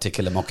write To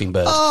Kill a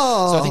Mockingbird.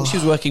 So I think she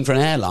was working for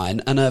an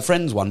airline, and her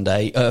friends one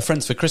day,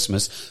 friends for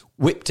Christmas,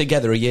 whipped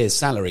together a year's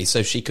salary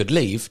so she could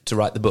leave to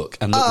write the book.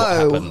 And look what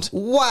happened.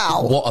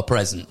 Wow. What a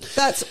present.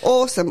 That's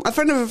awesome. A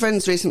friend of a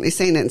friend's recently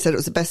seen it and said it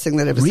was the best thing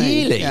they'd ever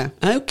seen. Really? Yeah.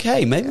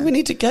 Okay, maybe we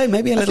need to go.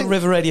 Maybe a little think-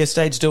 River Radio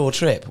stage door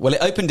trip. Well, it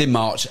opened in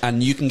March,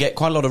 and you can get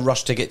quite a lot of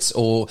Rush tickets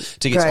or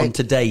tickets Great. on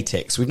Today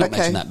Tix. We've not Okay.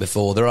 mentioned that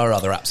before. There are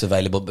other apps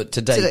available, but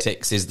Today Today-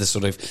 Tix is the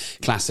sort of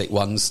classic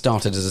one.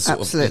 Started as a sort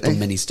of Absolutely. little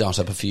mini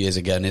startup a few years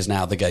ago and is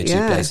now the go-to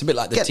Yeah. place. A bit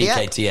like the Get the app.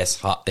 TKTS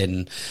hut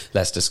in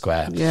Leicester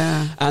Square.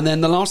 Yeah. And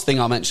then the last thing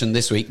I'll mention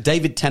this week,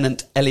 David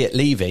Tennant, Elliot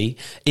Levy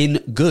in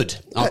Good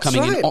are That's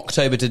coming in right.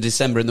 October to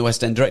December in the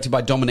West End, directed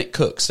by Dominic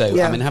Cook. So,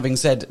 Yeah. I mean, having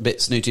said a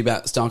bit snooty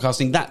about star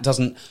casting, that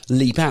doesn't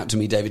leap out to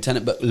me, David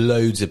Tennant, but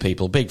loads of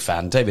people, big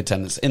fan. David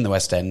Tennant's in the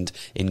West End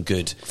in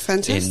Good.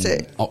 Fantastic.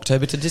 In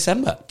October to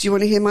December. Do you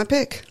want to hear my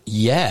pick?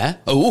 Yeah.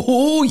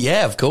 Oh,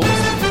 yeah, of course.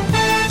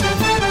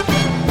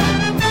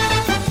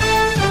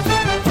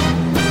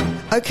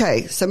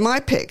 Okay, so my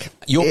pick.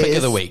 Your pick is-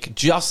 of the week,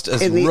 just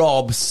as in the-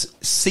 Rob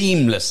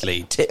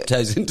seamlessly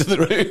tiptoes into the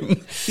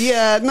room.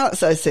 Yeah, not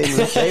so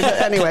seamlessly,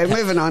 but anyway,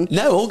 moving on.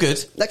 No, all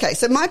good. Okay,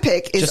 so my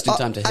pick is Just in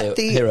time to at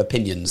the hear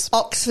opinions.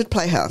 Oxford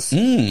Playhouse.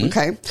 Mm.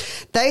 Okay,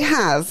 they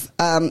have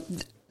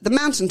the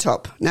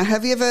Mountaintop. Now,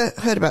 have you ever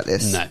heard about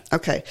this? No.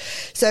 Okay,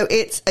 so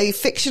it's a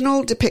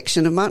fictional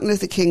depiction of Martin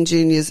Luther King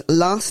Jr.'s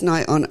last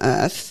night on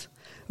Earth.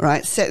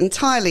 Right, set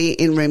entirely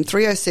in room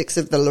 306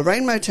 of the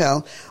Lorraine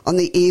Motel on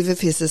the eve of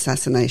his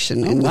assassination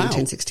in wow.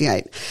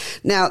 1968.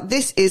 Now,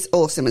 this is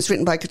awesome. It's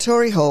written by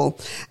Katori Hall,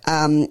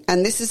 and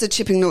this is a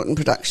Chipping Norton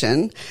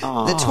production.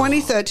 The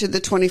 23rd to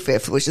the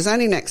 25th, which is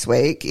only next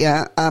week.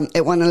 Yeah,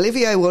 it won an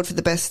Olivier Award for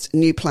the Best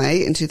New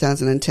Play in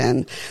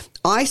 2010.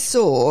 I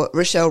saw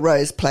Rochelle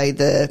Rose play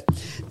the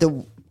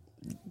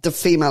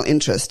female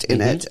interest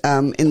in it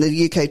in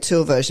the UK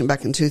tour version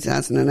back in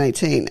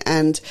 2018,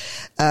 and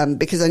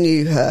because I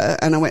knew her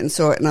and I went and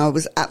saw it, and I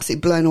was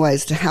absolutely blown away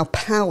as to how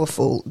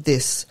powerful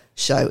this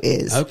show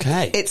is.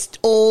 Okay. It's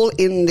all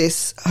in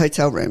this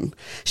hotel room.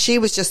 She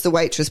was just the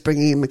waitress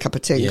bringing him a cup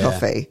of tea and Yeah.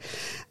 coffee,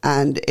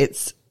 and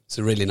it's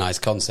a really nice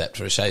concept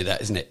for a show,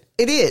 that, isn't it?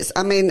 It is.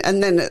 I mean,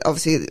 and then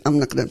obviously I'm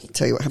not going to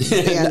tell you what happens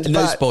at the end.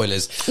 No but-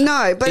 spoilers.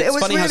 No, but it's it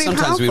was funny really how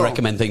sometimes powerful. we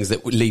recommend things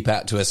that leap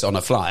out to us on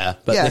a flyer,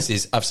 but Yeah. this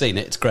is, I've seen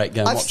it, it's great,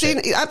 go and I've watch seen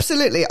it. it,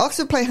 absolutely.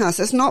 Oxford Playhouse,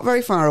 it's not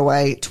very far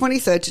away,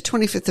 23rd to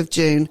 25th of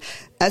June.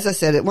 As I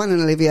said, it won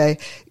an Olivier.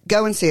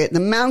 Go and see it. The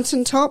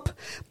Mountaintop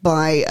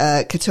by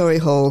Katori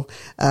Hall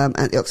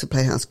at the Oxford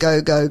Playhouse.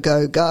 Go, go,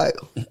 go, go.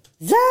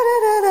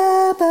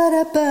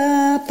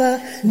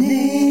 Za-da-da-da-ba-da-ba-ba.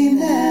 Name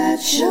that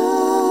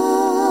show.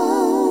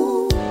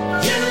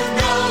 You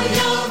know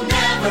you'll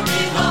never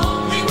be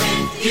lonely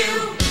with you.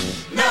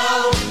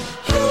 No.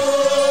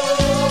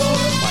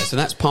 Ooh.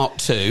 part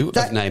 2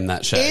 of Name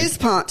That Show. Is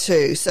part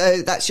 2.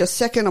 So that's your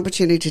second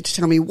opportunity to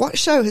tell me what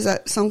show has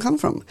that song come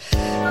from. You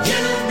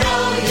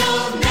know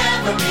you'll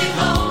never be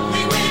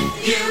lonely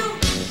with you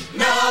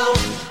know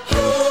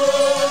who.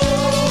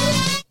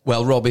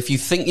 Well, Rob, if you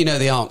think you know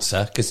the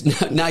answer, because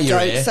now you're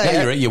Don't here,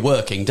 say it. you're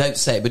working, don't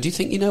say it, but do you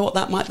think you know what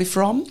that might be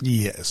from?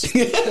 Yes.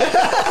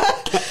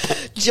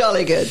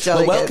 Jolly good,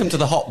 jolly Well, welcome good. to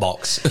the hot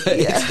box.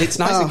 Yeah. It's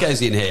nice and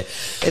cosy in here.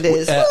 It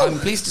is. I'm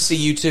pleased to see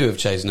you two have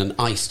chosen an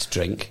iced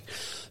drink.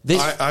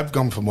 I've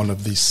gone for one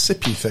of these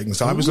sippy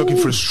things. I was looking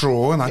for a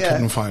straw and I Yeah.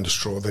 couldn't find a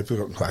straw. They've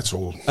got, that's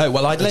all. Oh,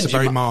 well, It's a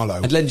very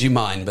Marlow. I'd lend you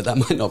mine, but that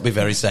might not be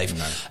very safe.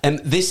 No.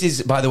 This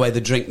is, by the way, the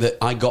drink that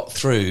I got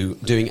through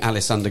doing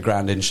Alice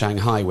Underground in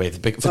Shanghai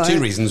with, for two Right.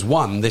 reasons.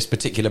 One, this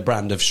particular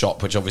brand of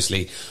shop, which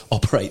obviously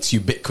operates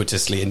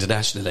ubiquitously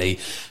internationally,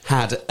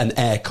 had an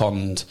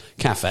air-conned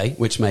cafe,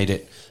 which made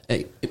it,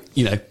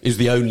 is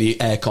the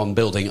only air-con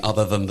building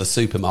other than the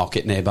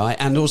supermarket nearby,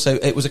 and also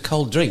it was a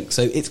cold drink,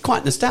 so it's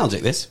quite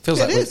nostalgic. This feels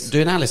It like is. we're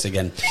doing Alice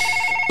again.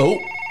 Oh,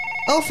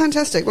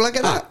 fantastic. Will I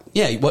get that?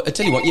 yeah. Well, I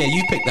tell you what. Yeah,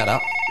 you picked that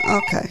up.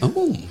 Okay.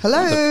 Oh,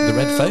 Hello. The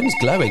red phone's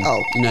glowing.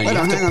 Oh, no, you hold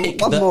have on, to hang on.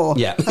 pick One more.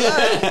 Yeah.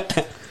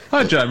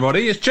 Hi, Joe and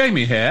Roddy. It's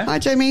Jamie here. Hi,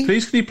 Jamie.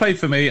 Please, can you play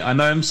for me? I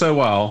know him so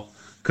well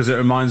because it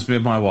reminds me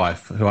of my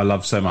wife, who I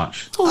love so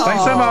much.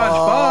 Thanks so much.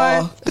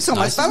 Bye. It's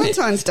almost Nice, isn't it?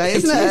 Valentine's Day,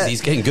 isn't It is. it?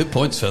 He's getting good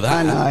points for that.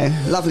 I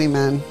know. Lovely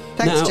man.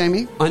 Thanks, Now,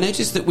 Jamie. I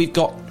noticed that we've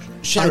got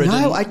Sheridan.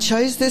 I know. I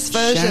chose this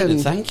version. Sheridan,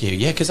 thank you.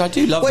 Yeah, because I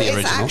do love Well, the it's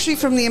original. actually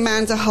from the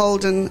Amanda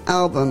Holden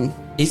album.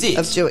 Is it?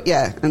 Of Stuart,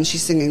 yeah, and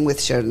she's singing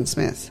with Sheridan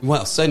Smith.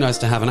 Well, so nice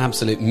to have an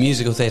absolute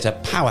musical theatre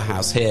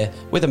powerhouse here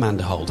with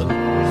Amanda Holden.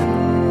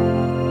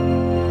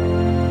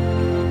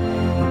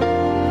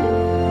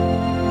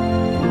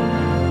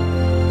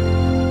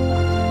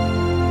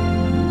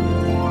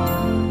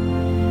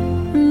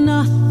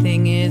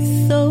 Nothing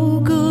is so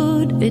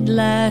good, it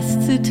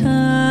lasts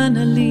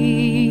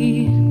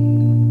eternally.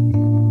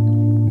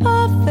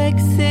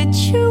 Perfect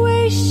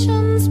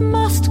situations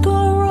must go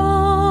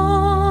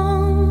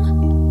wrong,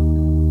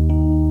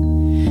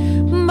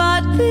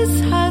 but this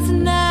has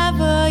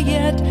never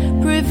yet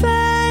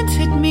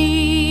prevented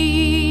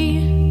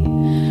me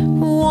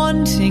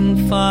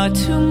wanting far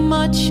too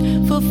much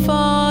for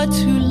far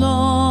too long.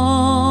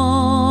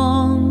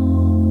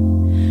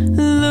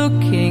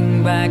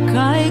 Looking back,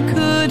 I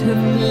could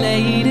have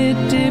played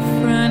it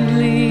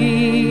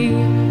differently.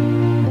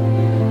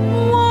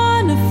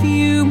 Won a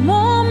few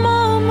more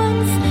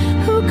moments,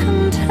 who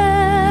can tell?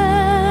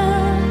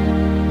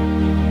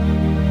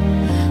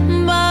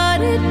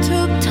 But it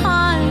took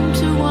time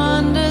to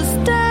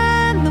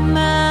understand the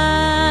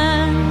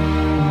man.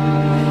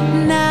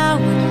 Now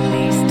at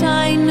least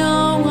I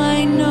know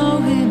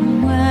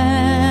him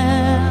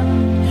well.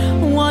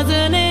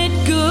 Wasn't it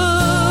good?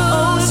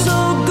 Oh, so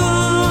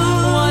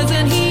good.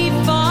 Wasn't he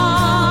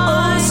fine?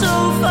 Oh, so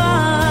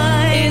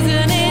fine. Isn't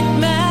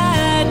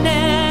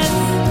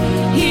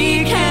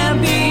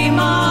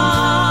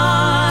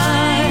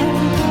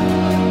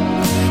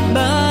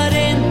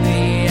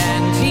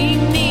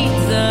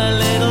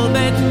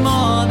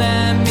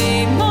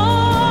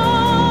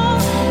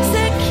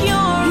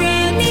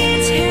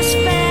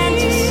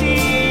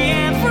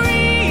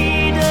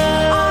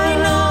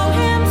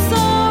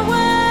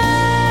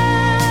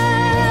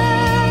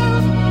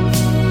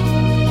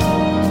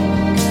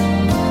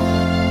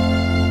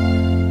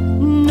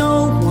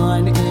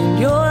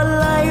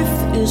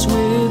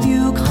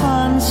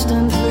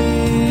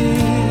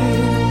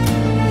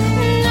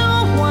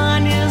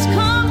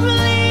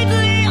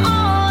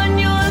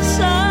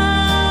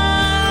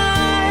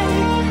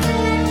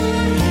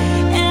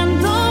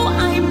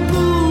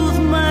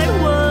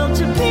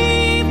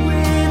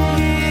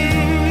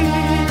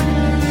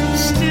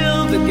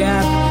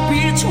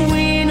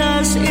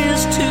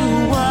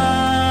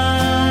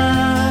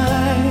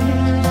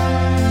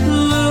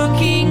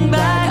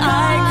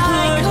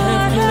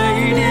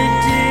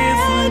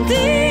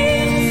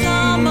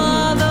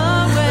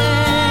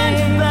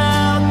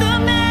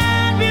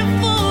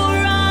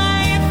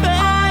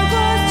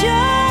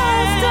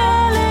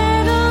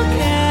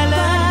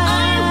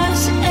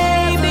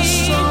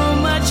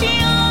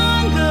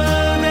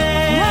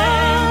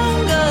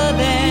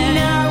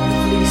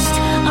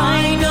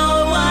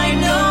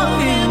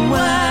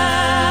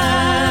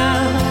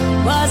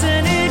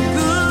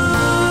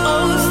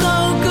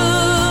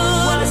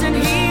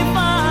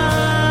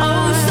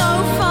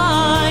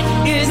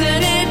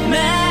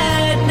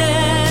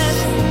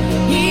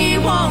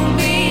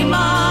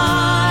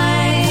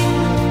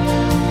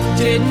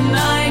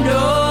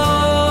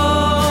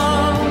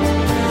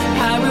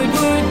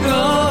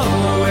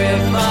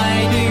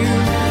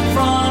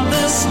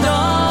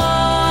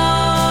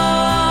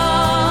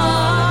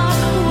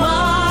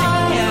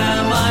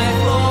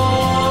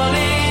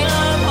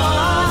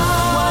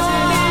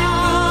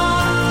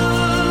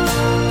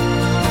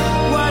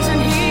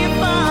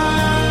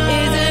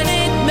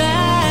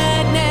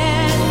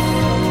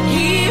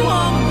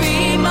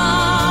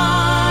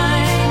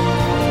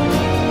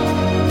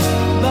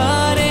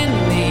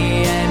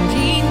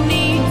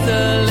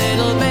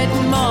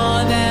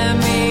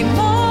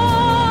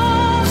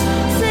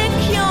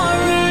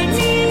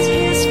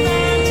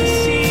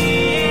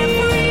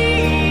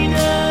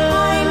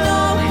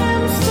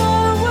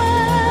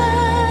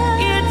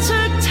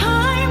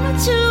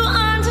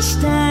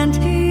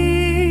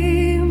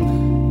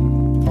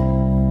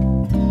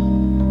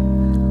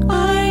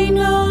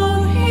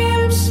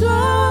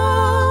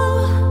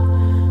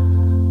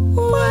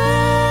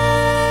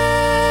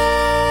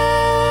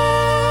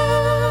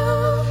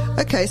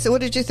Okay, so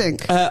what did you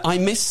think? I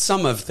missed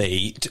some of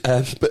the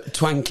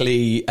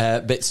twankly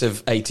bits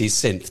of 80s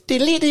synth.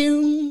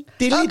 Diddly-doo,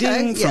 diddly-doo,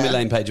 Okay, from yeah.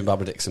 Elaine Page and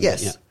Barbara Dixon.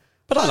 Yes. Yeah.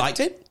 But I liked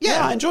it.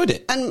 Yeah. I enjoyed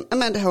it. And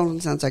Amanda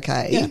Holden sounds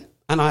okay. Yeah.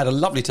 And I had a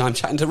lovely time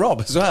chatting to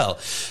Rob as well.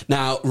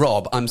 Now,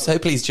 Rob, I'm so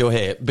pleased you're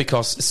here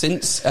because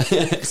since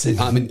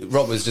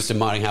Rob was just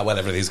admiring how well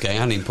everything's going. I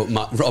hadn't even put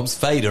Rob's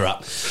fader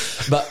up.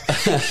 But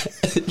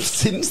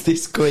since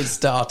this quiz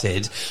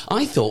started,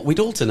 I thought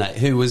we'd alternate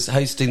who was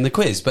hosting the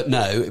quiz. But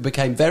no, it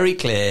became very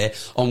clear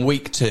on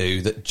week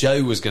 2 that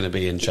Joe was going to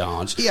be in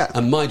charge. Yeah.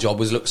 And my job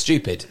was look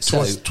stupid.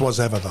 So 'Twas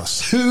ever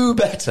thus. who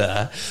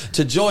better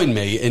to join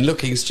me in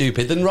looking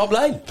stupid than Rob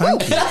Lane?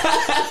 Thank you.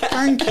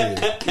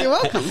 Thank you. You're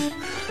welcome.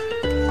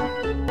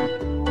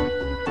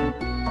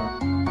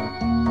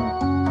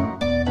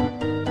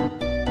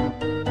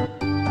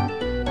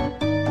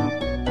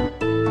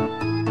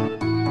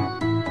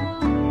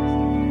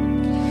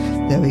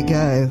 There we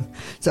go.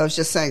 So I was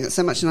just saying it's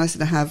so much nicer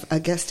to have a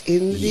guest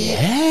in the,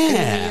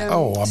 Yeah.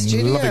 Oh, I'm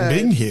studio. loving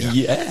being here.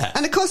 Yeah.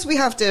 And of course we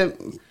have to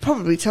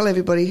probably tell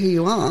everybody who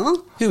you are.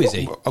 Who is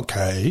he?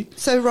 Okay.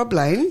 So Rob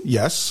Lane,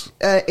 Yes.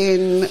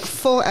 in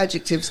 4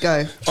 adjectives,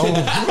 go.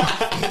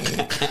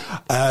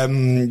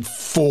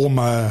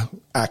 Former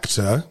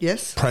actor.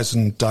 Yes.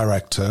 Present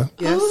director.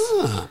 Yes.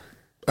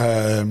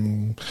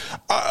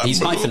 He's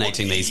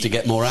hyphenating these to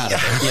get more out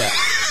of it. Yeah.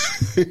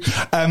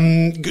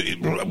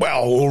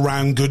 Well,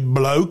 all-round good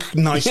bloke.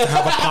 Nice to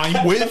have a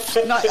pint with.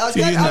 No, I was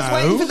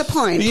waiting for the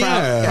pint.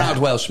 Yeah. Proud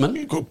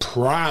Welshman.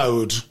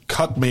 Proud.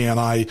 Cut me and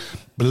I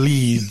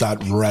bleed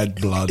that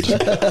red blood.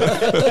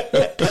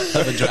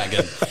 Of a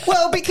dragon.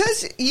 Well,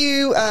 because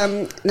you,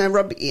 now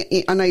Rob,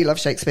 I know you love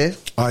Shakespeare.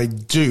 I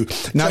do.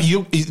 Now,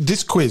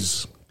 this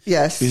quiz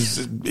Yes.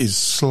 is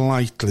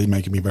slightly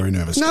making me very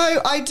nervous.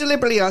 No, I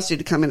deliberately asked you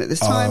to come in at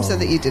this time so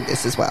that you did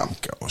this as well.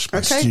 Gosh, my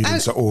Okay,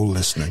 students and- are all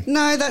listening.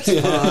 No, that's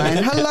fine.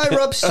 Hello,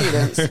 Rob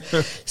students.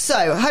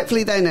 So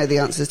hopefully they know the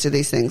answers to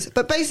these things.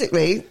 But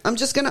basically, I'm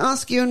just going to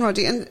ask you and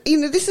Roddy, and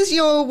this is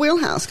your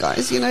wheelhouse,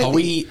 guys. Are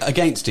we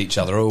against each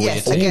other or are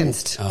Yes, we a team?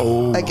 against.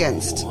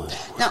 Against.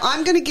 Now,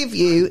 I'm going to give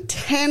you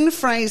 10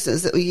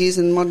 phrases that we use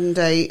in modern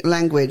day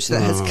language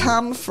that has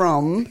come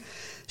from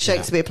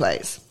Shakespeare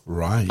plays.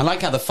 Right. I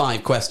like how the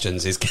 5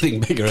 questions is getting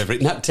bigger every...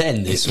 No,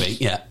 10 this week,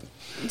 yeah.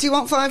 Do you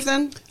want 5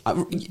 then?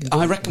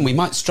 I reckon we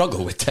might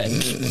struggle with 10.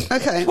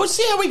 Okay. We'll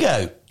see how we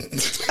go.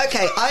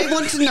 Okay, I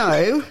want to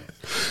know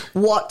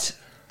what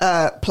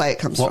play it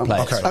comes What from.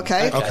 play?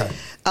 Okay.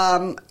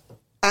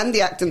 And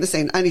the act and the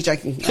scene. Only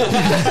joking.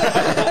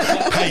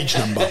 Page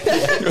number.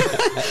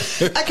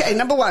 Okay,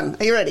 number 1.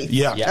 Are you ready?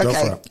 Yeah, Yeah. go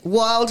Okay. for it.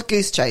 Wild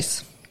Goose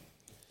Chase.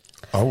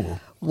 Oh.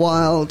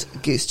 Wild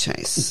Goose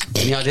Chase.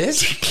 Any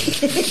ideas?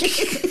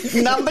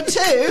 Number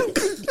 2.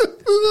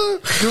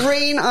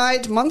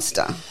 Green-Eyed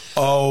Monster.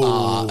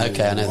 Oh.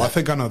 okay, I know that. I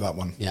think I know that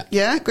one. Yeah.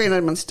 Yeah,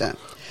 Green-Eyed Monster.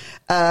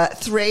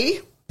 3.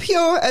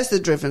 Pure as the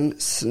Driven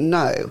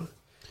Snow.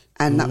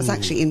 And that was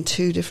actually in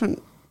 2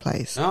 different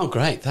plays. Oh,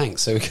 great,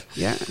 thanks. So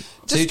Yeah. 2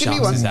 Just give me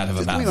chances one. out of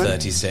Just about give me one.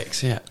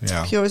 36, yeah.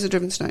 Yeah. Pure as a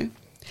Driven Snow.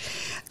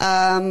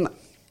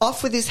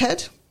 Off with his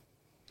head.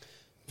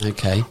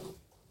 Okay.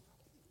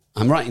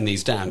 I'm writing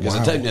these down because I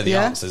Wow. don't know the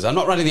Yeah. answers. I'm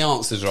not writing the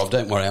answers, Rob,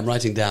 don't worry. I'm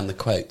writing down the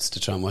quotes to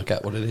try and work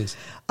out what it is.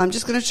 I'm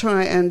just going to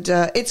try and...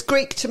 it's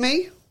Greek to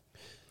me.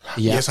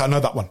 Yeah. Yes, I know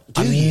that one.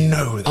 I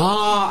know that.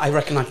 I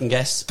reckon I can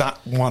guess. That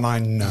one I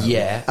know.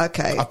 Yeah.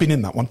 Okay. I've been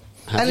in that one.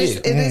 Have And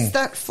you? is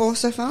that 4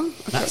 so far?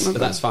 I can't remember.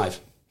 That's 5.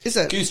 Is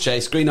it? Goose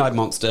Chase, Green-Eyed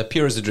Monster,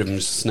 Pure as a Driven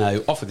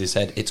Snow, Off with His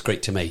Head, It's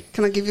Greek to Me.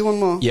 Can I give you one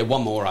more? Yeah,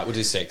 one more, right, we'll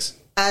do 6.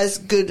 As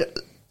good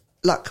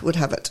luck would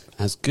have it.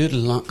 As good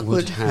luck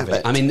would have it.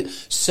 it. I mean,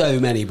 so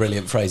many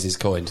brilliant phrases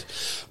coined.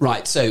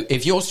 Right, so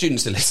if your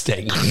students are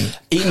listening,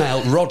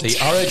 email Roddy,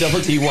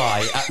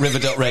 RODDY, at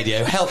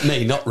river.radio. Help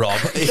me, not Rob.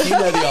 If you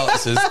know the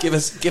answers,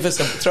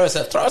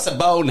 throw us a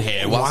bone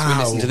here whilst we Wow.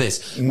 listen to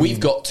this. We've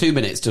got 2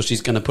 minutes till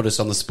she's going to put us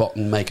on the spot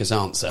and make us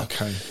answer.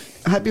 Okay.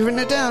 I hope you've written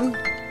it down.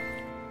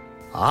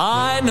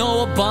 I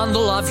know a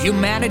bundle of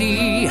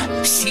humanity.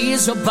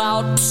 She's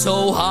about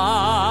so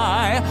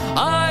high.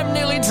 I'm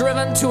nearly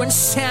driven to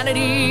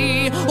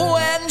insanity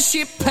when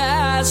she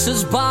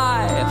passes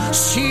by.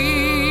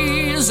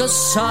 She's a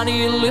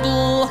sunny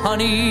little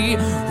honey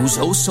who's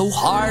oh so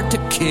hard to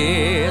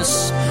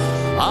kiss.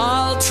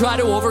 I'll try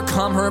to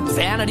overcome her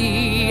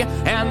vanity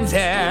and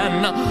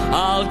then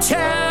I'll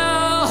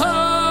tell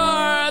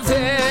her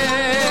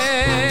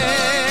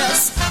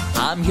this.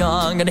 I'm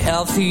young and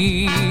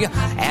healthy,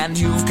 and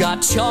you've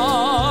got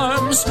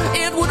charms.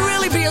 It would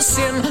really be a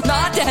sin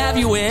not to have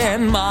you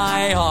in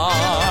my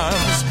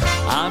arms.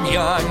 I'm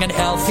young and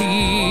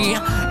healthy,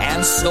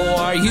 and so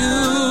are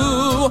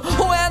you.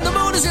 When the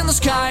moon is in the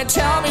sky,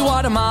 tell me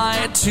what am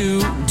I to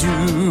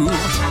do?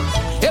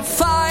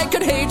 If I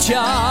could hate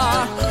ya,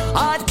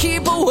 I'd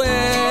keep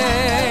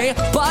away.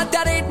 But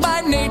that ain't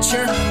my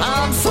nature,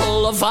 I'm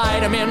full of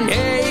vitamin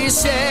A.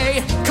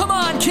 Say, come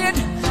on kid,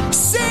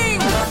 sing!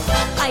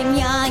 I'm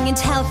young and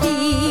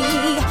healthy,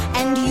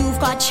 and you've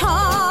got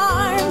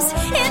charms.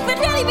 It would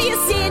really be a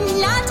sin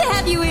not to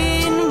have you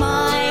in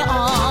my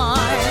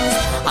arms.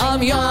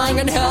 I'm young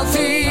and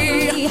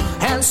healthy,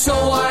 and so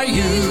are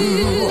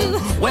you.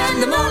 When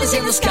the moon is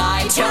in the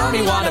sky, tell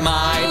me what am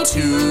I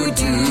to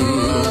do?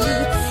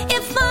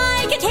 If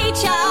I could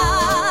hate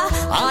ya,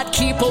 I'd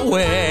keep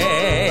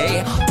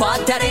away,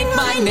 but that ain't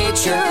my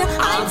nature.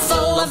 I'm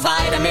full of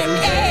vitamin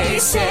A.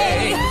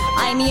 Say,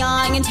 I'm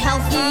young and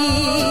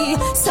healthy,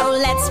 so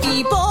let's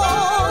be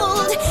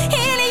bold.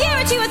 In a year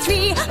or 2 or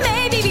 3,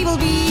 maybe we will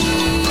be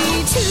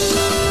too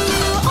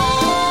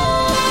old.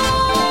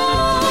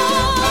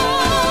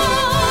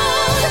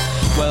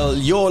 Well,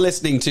 you're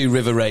listening to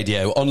River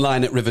Radio,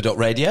 online at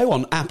river.radio,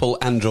 on Apple,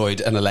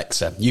 Android and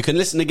Alexa. You can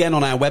listen again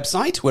on our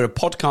website. We're a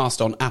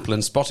podcast on Apple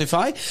and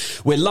Spotify.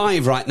 We're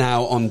live right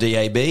now on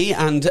DAB,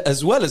 and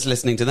as well as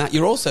listening to that,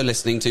 you're also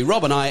listening to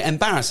Rob and I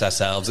embarrass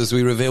ourselves as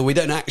we reveal we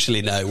don't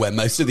actually know where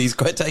most of these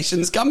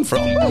quotations come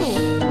from.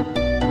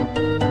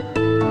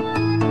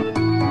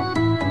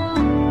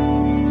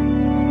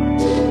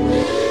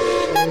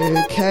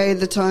 Okay,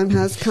 the time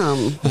has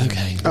come.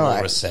 Okay, All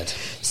Laura right. said.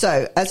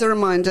 So, as a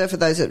reminder for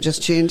those that have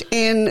just tuned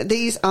in,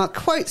 these are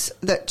quotes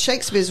that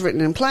Shakespeare's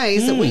written in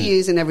plays that we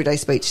use in everyday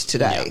speech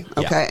today.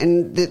 Yeah, Okay, yeah.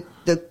 and the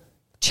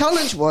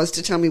challenge was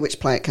to tell me which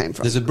play it came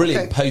from. There's a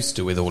brilliant Okay.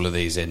 poster with all of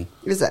these in.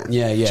 Is there?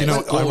 Yeah, yeah. Do you know,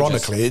 it's gorgeous.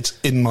 ironically, it's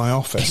in my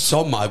office. It's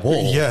on my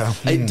wall. Yeah.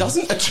 It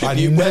doesn't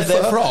attribute where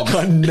they're from.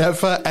 I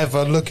never,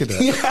 ever look at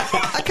it.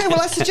 Okay,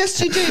 well, I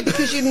suggest you do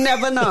because you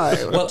never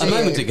know. Well, do a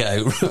moment you?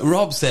 ago,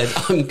 Rob said,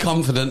 I'm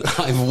confident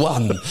I've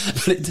won.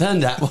 But it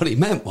turned out what he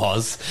meant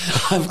was,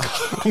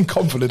 I'm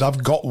confident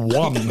I've got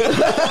one.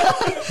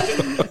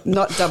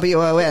 Not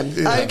W-O-N.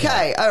 Yeah.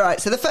 Okay, all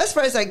right. So the first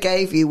phrase I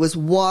gave you was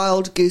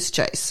wild goose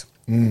chase.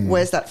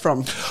 Where's that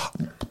from?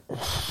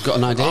 got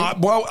an idea?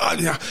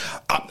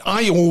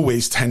 I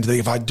always tend to think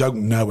if I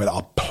don't know it,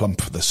 I'll plump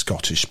for the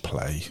Scottish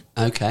play.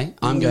 Okay,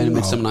 I'm going to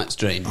Midsummer Night's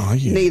Dream. Are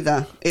you?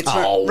 Neither. It's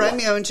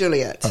Romeo and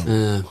Juliet.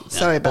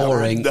 Sorry about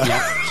Boring. that.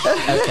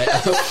 Yeah. Okay.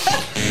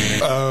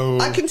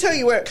 I can tell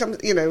you where it comes,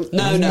 you know.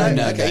 No.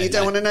 Okay, you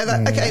don't want to know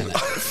that? Okay,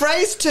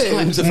 phrase 2.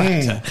 Time's a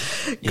factor.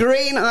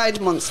 Green-eyed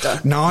monster.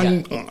 No,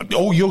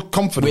 you're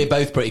confident. We're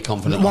both pretty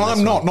confident. Well, on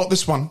this I'm one. not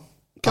this one.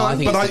 Go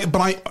on.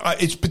 But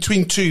it's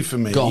between 2 for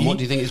me. Go on, what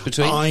do you think it's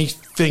between? I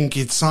think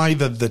it's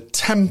either The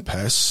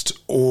Tempest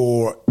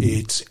or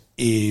it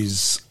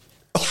is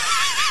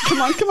Come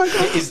on.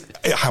 It is,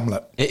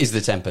 Hamlet. it is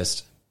The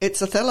Tempest.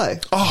 It's Othello.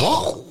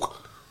 Oh,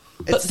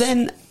 But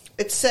then...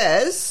 It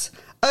says,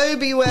 "Oh,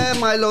 beware,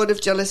 my lord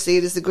of jealousy,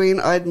 it is the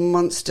green-eyed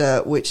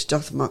monster which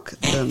doth mock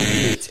them."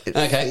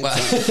 Okay, well,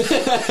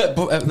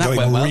 that Going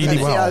went well. really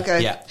well. Yeah, okay.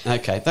 Yeah,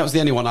 okay. That was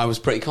the only one I was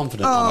pretty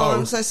confident Oh, on.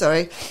 I'm so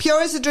sorry.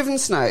 Pure as the driven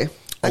snow.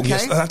 Okay. Oh,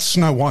 yes, that's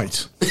Snow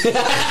White.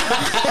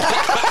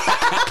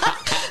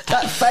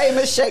 That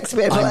famous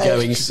Shakespeare play. I'm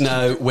going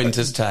Snow,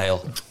 Winter's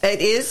Tale.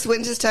 It is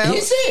Winter's Tale.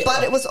 Is it?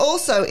 But it was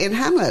also in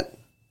Hamlet.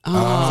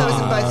 Oh. So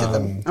it's in both of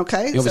them.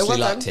 Okay. You obviously so well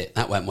liked done. it.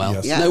 That went well.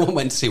 Yes. Yeah. No one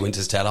went to see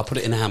Winter's Tale. I'll put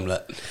it in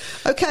Hamlet.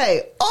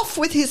 Okay. Off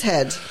with his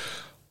head.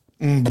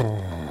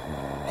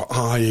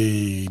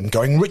 I'm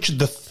going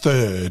Richard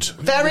III.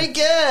 Very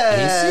good.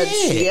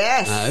 Is it?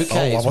 Yes.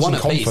 Okay, I it's wasn't one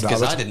apiece confident.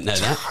 because was I didn't know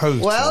that.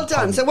 total Well done.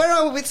 panic. So where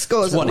are we with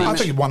scores? One at the each.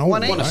 moment? I think one all.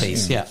 One One each.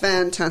 apiece, yeah.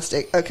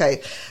 Fantastic.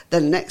 Okay.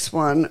 The next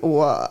one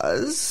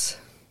was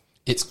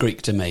It's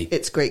Greek to me.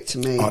 It's Greek to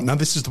me. Oh, now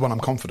this is the one I'm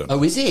confident.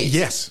 Oh, is it?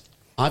 Yes.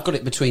 I've got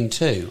it between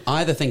 2.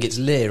 I either think it's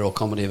Lear or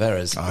Comedy of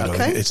Errors. I don't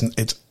Okay. think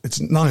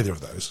it's neither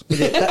of those.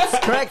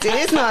 That's correct. It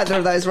is neither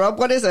of those, Rob.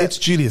 What is it? It's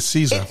Julius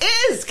Caesar.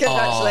 It is.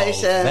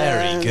 Congratulations. Oh,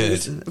 very good.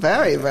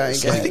 Very, very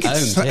good. I think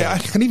it's. Owned, yeah. I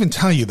can even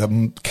tell you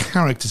the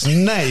character's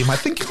name. I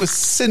think it was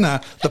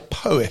Cinna, the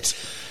poet,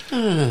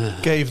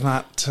 gave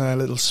that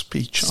little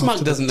speech. Smug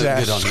after doesn't the look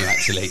death. good on you,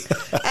 actually.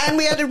 And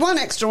we added one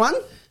extra one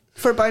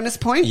for a bonus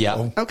point.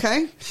 Yeah.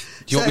 Okay.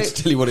 Do you want me to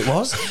tell you what it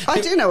was?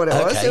 I do know what it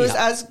was. Okay, It was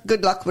yeah. As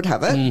Good Luck Would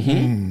Have It.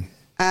 Mm-hmm.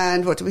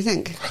 And what do we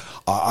think?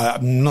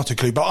 I'm not a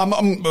clue, but I'm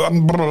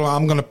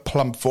going to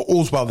plump for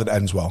All's Well That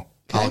Ends Well.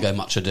 I'll go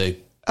Much Ado.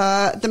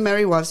 The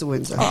Merry Wives of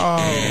Windsor.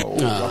 I've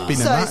been in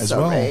So that as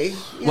sorry.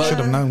 well. Should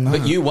have known that.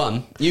 But you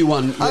won. You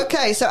won.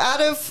 Okay, so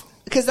out of...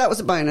 Because that was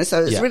a bonus,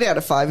 so it's Yeah. really out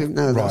of 5, even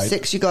though there were Right.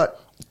 6. You got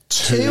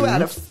 2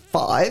 out of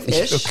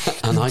 5-ish.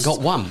 And I got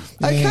 1.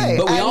 Okay.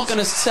 But we and- are going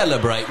to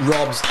celebrate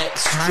Rob's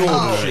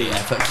extraordinary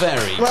effort.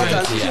 Very Well good.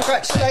 done. Yeah.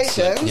 Congratulations.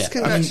 Excellent. Yeah.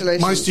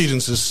 Congratulations. My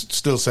students are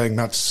still saying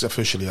that's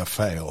officially a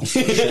fail.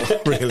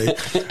 Really.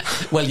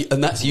 Well,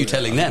 and that's you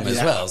telling them as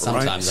Yeah, well,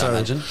 sometimes, right, I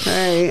imagine.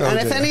 Hey, and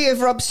if dear. any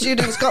of Rob's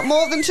students got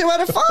more than 2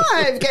 out of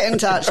 5, get in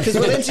touch because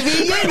we'll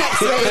interview you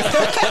next week.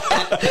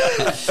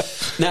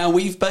 Now,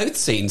 we've both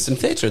seen some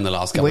theatre in the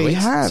last couple of We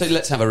weeks. have. So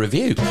let's have a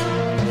review.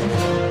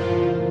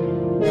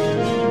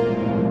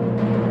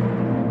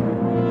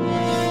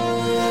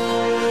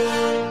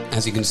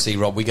 As you can see,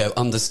 Rob, we go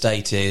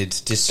understated,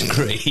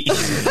 discreet.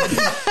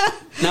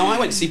 Now, I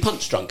went to see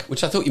Punch Drunk,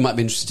 which I thought you might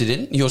be interested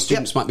in. Your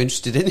students might be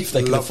interested in if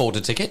they can afford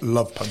a ticket.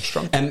 Love Punch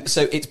Drunk.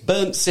 So it's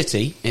Burnt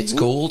City, it's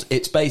called.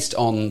 It's based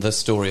on the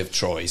story of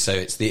Troy, so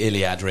it's the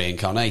Iliad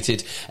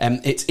reincarnated.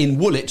 It's in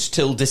Woolwich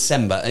till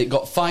December. It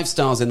got 5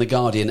 stars in The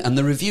Guardian, and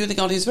the review of The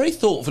Guardian is very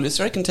thoughtful, it's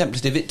very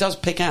contemplative. It does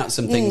pick out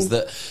some things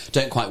that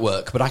don't quite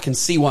work, but I can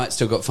see why it's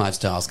still got 5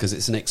 stars, because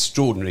it's an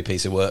extraordinary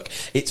piece of work.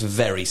 It's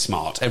very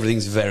smart.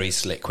 Everything's very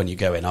slick when you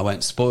go in. I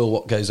won't spoil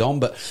what goes on,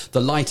 but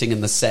the lighting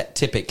and the set,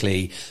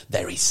 typically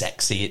very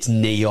sexy. It's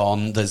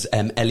neon. There's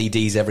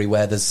LEDs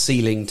everywhere. There's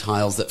ceiling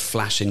tiles that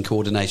flash in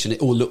coordination.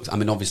 It all looks... I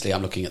mean, obviously,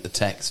 I'm looking at the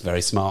text.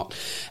 Very smart.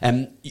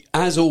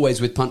 As always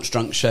with Punch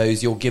Drunk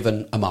shows, you're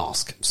given a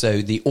mask.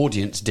 So the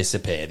audience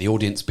disappear. The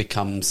audience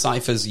become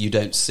ciphers. You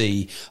don't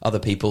see other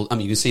people. I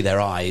mean, you can see their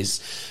eyes,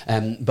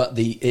 but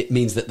it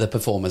means that the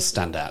performers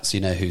stand out, so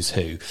you know who's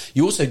who.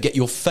 You also get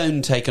your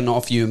phone taken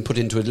off you and put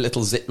into a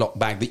little Ziploc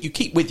bag that you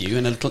keep with you,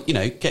 and a little,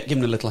 get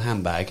given a little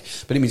handbag.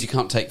 But it means you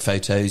can't take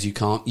photos. You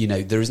can't,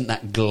 there isn't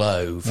that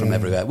glow from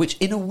everywhere, which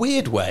in a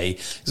weird way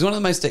is one of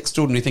the most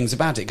extraordinary things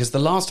about it, because the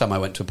last time I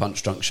went to a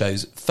Punch Drunk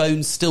shows,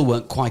 phones still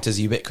weren't quite as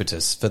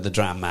ubiquitous for the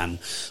Dram Man,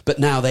 but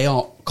now they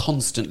are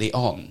constantly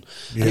on.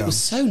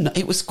 And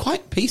it was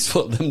quite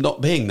peaceful, them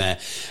not being there.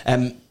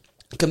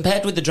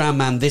 Compared with the Drowned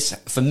Man, this,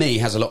 for me,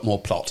 has a lot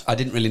more plot. I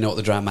didn't really know what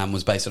the Drowned Man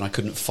was based on. I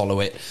couldn't follow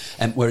it.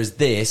 Whereas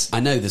this, I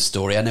know the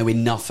story. I know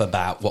enough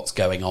about what's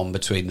going on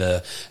between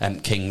the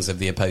kings of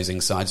the opposing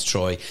sides,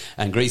 Troy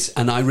and Greece.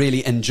 And I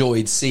really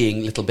enjoyed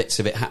seeing little bits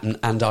of it happen.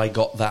 And I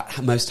got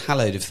that most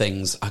hallowed of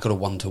things. I got a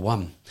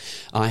 1-to-1.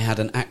 I had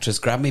an actress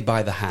grab me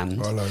by the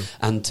hand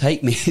and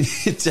take me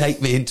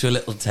into a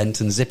little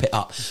tent and zip it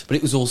up. But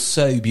it was all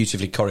so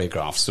beautifully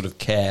choreographed, sort of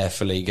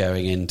carefully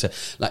going into...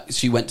 Like,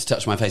 she went to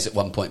touch my face at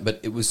one point, but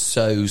it was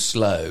so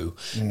slow,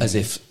 as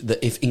if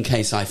in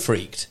case I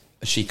freaked,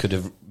 she could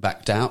have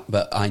backed out,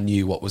 but I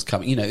knew what was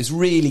coming. It was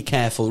really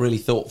careful, really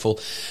thoughtful.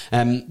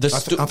 I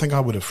think I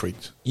would have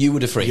freaked. You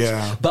would have freaked.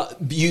 Yeah. But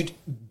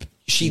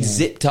she'd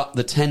zipped up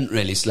the tent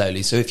really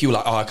slowly, so if you were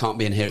like, I can't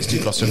be in here, it's too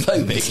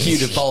claustrophobic,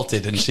 you'd have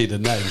bolted and she'd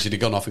have known. She'd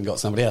have gone off and got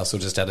somebody else or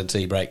just had a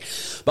tea break.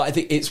 But I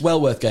think it's well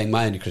worth going.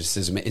 My only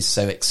criticism, it is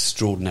so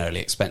extraordinarily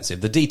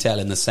expensive. The detail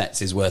in the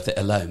sets is worth it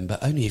alone,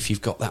 but only if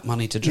you've got that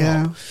money to drop.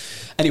 Yeah.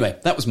 Anyway,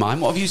 that was mine.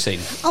 What have you seen?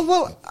 Oh,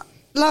 well...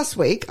 Last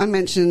week, I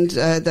mentioned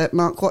that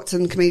Mark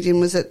Watson, comedian,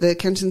 was at the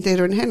Kempton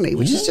Theatre in Henley,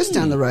 which is just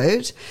down the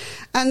road.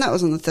 And that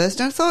was on the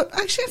Thursday. I thought,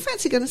 actually, I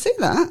fancy going to see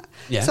that.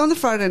 Yeah. So on the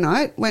Friday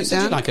night, went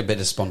down. You like a bit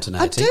of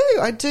spontaneity.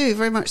 I do,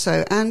 very much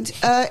so. And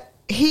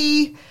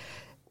he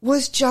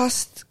was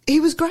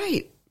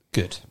great.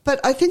 Good.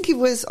 But I think he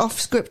was off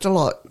script a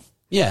lot.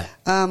 Yeah.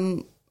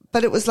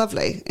 But it was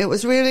lovely. It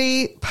was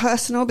really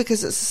personal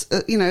because it's,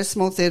 a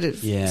small theatre.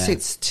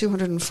 Seats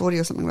 240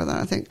 or something like that,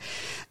 I think.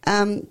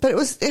 But it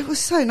was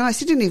so nice.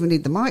 He didn't even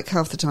need the mic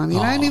half the time,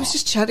 and he was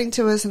just chatting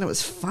to us, and it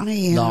was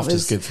funny. And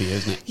Laughter's good for you,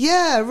 isn't it?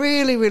 Yeah,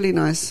 really, really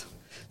nice.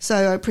 So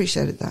I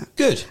appreciated that.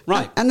 Good,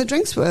 right. And the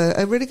drinks were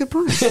a really good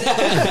price.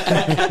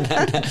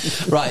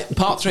 Right,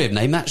 part 3 of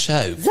Name That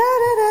Show.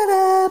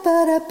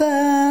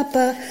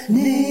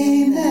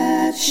 Name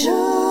That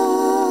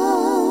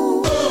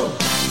Show. Boom,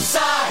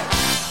 side,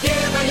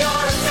 give me your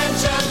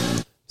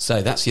attention.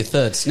 So that's your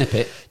third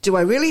snippet. Do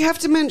I really have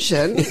to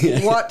mention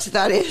what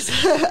that is?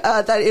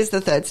 That is the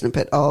third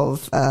snippet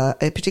of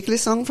a particular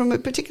song from a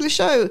particular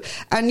show.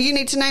 And you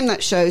need to name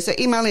that show. So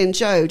email in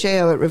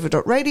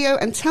jo@river.radio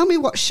and tell me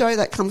what show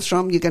that comes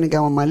from. You're going to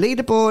go on my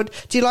leaderboard.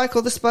 Do you like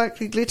all the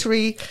sparkly,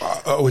 glittery?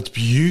 Oh, it's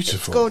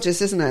beautiful. It's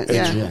gorgeous, isn't it?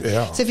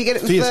 Yeah. So if you get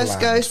it in the first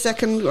go,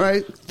 second go,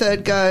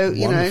 third go,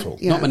 Wonderful.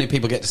 Not many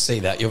people get to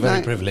see that. You're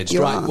very privileged.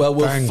 Right, are. well,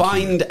 we'll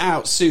find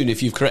out soon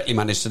if you've correctly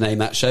managed to name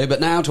that show.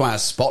 But now to our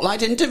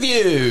Spotlight interview.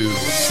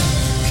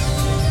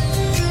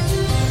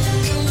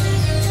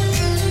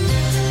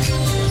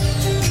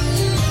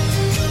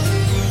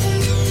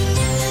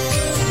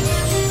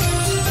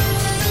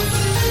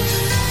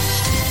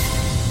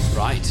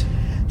 Right.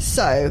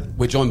 So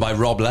we're joined by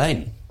Rob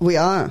Lane. We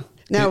are.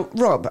 Now,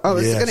 Rob, I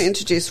was going to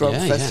introduce Rob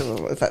first of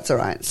all, if that's all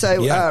right.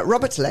 So,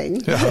 Robert Lane.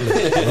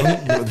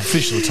 The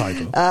official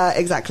title.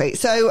 Exactly.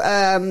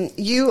 So,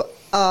 you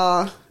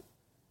are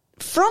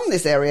from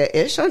this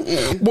area-ish, aren't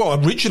you?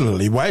 Well,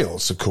 originally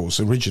Wales, of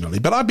course,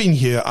 but I've been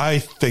here. I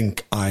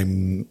think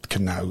can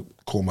now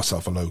call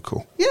myself a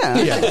local. Yeah,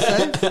 I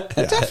think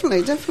so.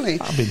 Definitely.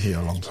 I've been here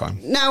a long time.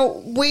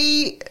 Now,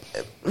 we've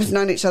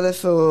known each other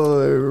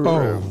for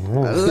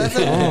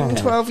 11,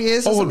 12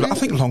 years or something? I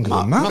think longer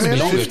than that. Must be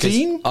longer,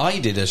 15? I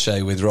did a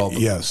show with Rob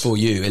for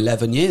you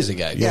 11 years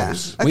ago.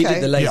 Yes. We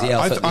did the Lazy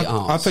Elf at the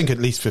Arts. I think at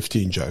least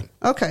 15, Joe.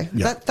 Okay,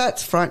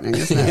 that's frightening,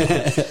 isn't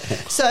it?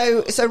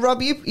 So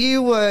Rob,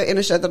 you were in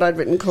a show that I'd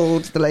written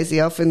called The Lazy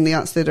Elf in the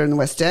Arts Theatre in the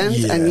West End,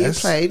 and you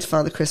played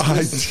Father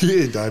Christmas.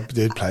 I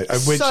did play.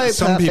 Which so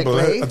some people,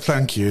 perfectly.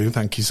 thank you.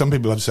 Some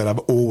people have said I've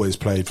always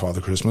played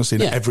Father Christmas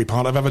in every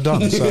part I've ever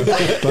done. So,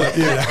 but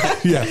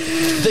yeah.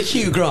 The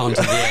Hugh Grant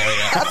of the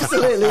area.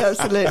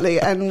 Absolutely.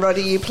 And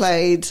Roddy, you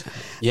played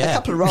a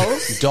couple of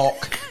roles.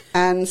 Doc.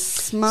 and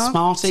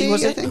Smarty,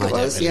 was I it? think I it don't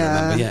was. really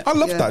Yeah. remember, yeah. I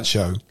loved that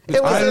show.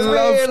 It was I a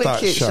loved really that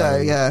cute show.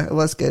 Yeah, it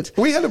was good.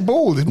 We had a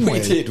ball, didn't we? We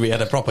did. We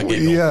had a proper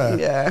giggle. Yeah.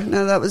 Yeah,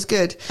 no, that was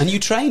good. And you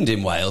trained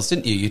in Wales,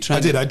 didn't you? You trained.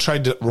 I did. I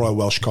trained at Royal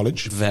Welsh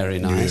College. Very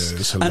nice.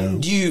 Yes, hello.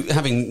 And you,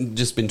 having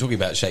just been talking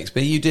about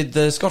Shakespeare, you did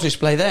the Scottish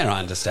play there, I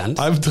understand.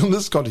 I've done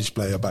the Scottish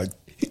play about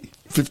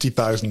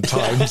 50,000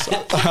 times.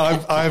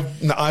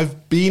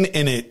 I've been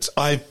in it.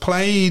 I've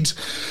played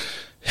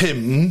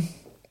him,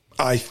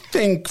 I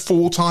think,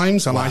 4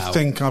 times, and Wow. I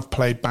think I've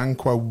played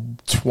Banquo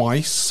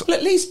twice. Well,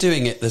 at least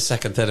doing it the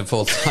second, third, and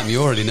fourth time,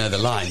 you already know the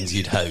lines.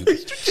 You'd hope.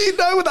 You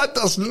know, that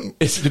doesn't.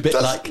 It's a bit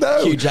like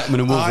Hugh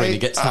Jackman and Wolverine. It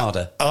gets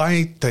harder.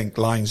 I think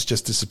lines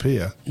just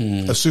disappear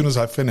as soon as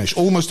I finish.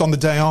 Almost on the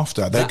day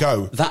after, they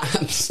go. That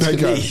happens They to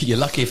go. me. You're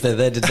lucky if they're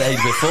there the day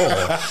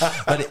before.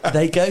 But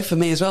they go for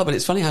me as well. But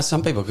it's funny how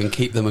some people can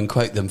keep them and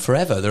quote them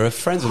forever. There are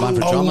friends of mine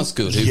from drama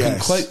school who can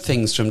yes. quote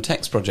things from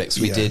text projects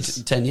we did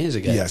 10 years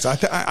ago. Yes,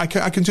 I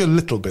can do a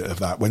little bit of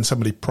that when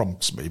somebody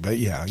prompts me. But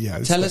yeah.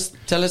 Tell us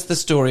the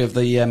story of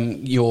the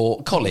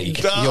your colleague,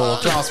 your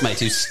classmate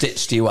who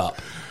stitched you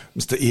up.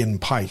 Mr. Ian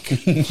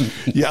Pike.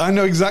 Yeah, I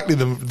know exactly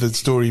the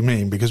story you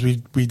mean because we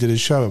did a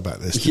show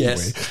about this, didn't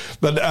Yes. we?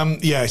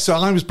 But so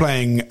I was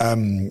playing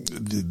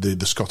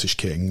the Scottish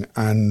King,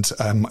 and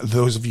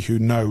those of you who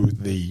know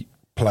the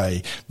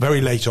play,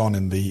 very late on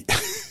in the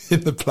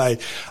in the play,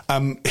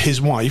 his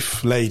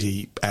wife,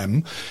 Lady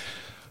M,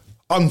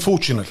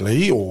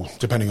 unfortunately, or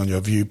depending on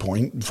your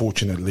viewpoint,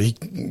 fortunately,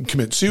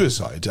 commits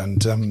suicide,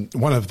 and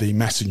one of the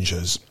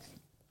messengers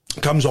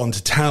comes on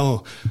to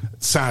tell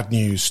sad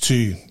news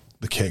to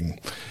the king,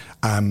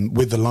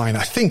 with the line,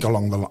 I think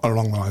along the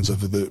lines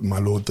of my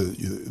lord,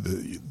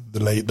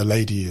 the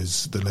lady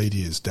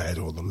is dead,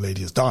 or the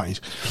lady has died.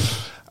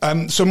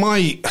 So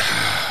my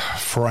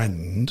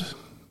friend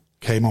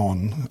came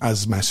on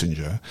as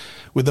messenger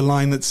with the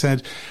line that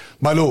said,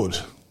 "My lord,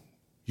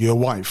 your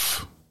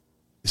wife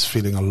is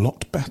feeling a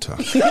lot better."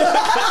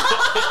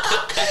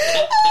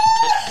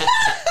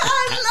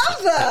 I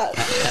love that.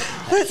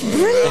 That's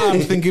brilliant.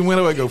 I'm thinking, where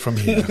do I go from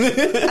here?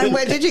 And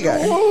where did you go?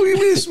 Oh, it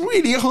was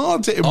really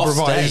hard to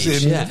improvise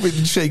Offstage,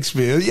 with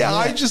Shakespeare. Yeah,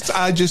 I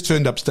just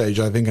turned up stage,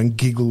 I think, and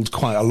giggled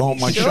quite a lot.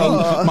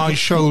 My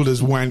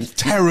shoulders went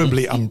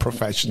terribly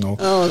unprofessional.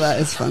 Oh, that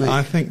is funny.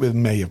 I think we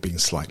may have been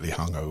slightly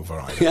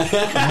hungover.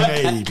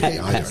 Maybe.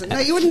 I don't know.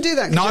 No, you wouldn't do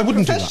that. 'cause No, I you're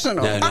wouldn't do that.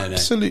 professional. No.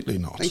 Absolutely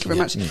not. Thank you very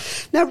much.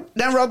 Now,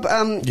 Rob,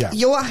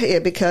 you are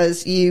here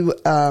because you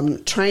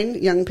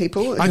train young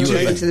people I do.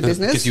 into the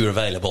business. Because you were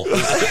available.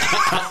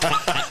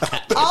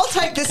 I'll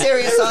take the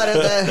serious side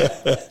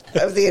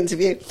of the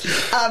interview.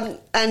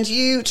 And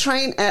you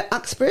train at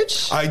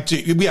Uxbridge. I do.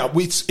 Yeah,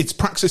 it's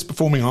Praxis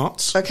Performing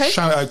Arts. Okay.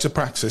 Shout out to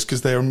Praxis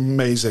because they're an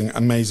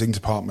amazing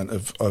department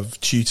of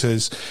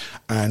tutors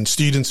and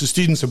students. The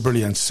students are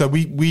brilliant. So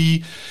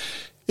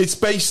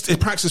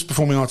Praxis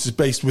Performing Arts is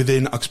based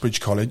within Uxbridge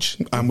College,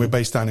 and we're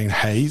based down in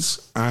Hayes,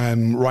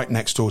 right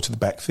next door to the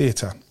Beck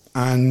Theatre.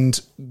 And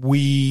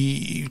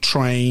we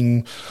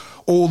train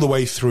all the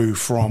way through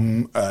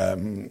from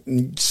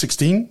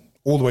 16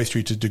 all the way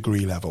through to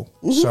degree level.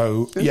 Mm-hmm.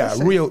 So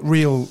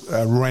real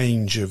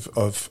range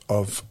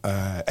of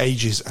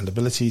ages and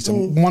abilities,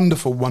 and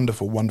wonderful,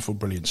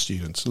 brilliant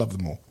students. Love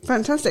them all.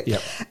 Fantastic.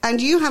 Yep.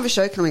 And you have a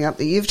show coming up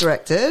that you've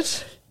directed.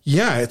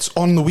 Yeah, it's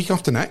on the week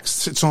after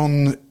next. It's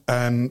on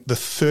the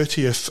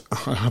 30th.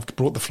 I have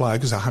brought the flyer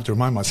because I have to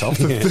remind myself.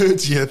 The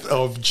 30th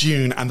of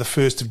June and the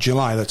 1st of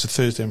July. That's a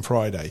Thursday and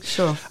Friday.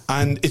 Sure.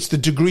 And it's the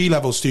degree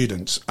level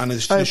students. And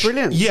it's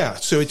brilliant. Yeah,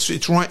 so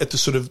it's right at the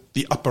sort of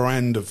the upper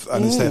end of,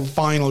 and it's their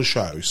final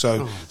show.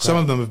 So some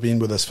of them have been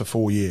with us for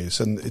 4 years,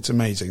 and it's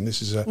amazing.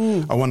 This is a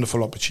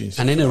wonderful opportunity.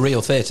 And in a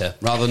real theatre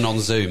rather than on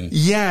Zoom.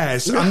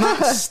 Yes, and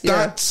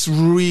that's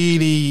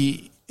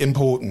really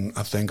important,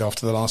 I think,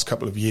 after the last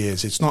couple of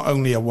years. It's not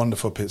only a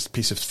wonderful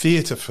piece of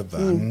theatre for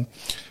them,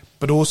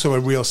 but also a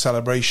real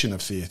celebration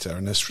of theatre,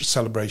 and a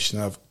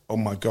celebration of, oh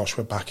my gosh,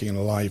 we're backing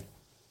a live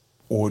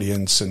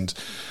audience. And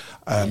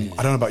I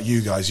don't know about you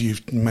guys,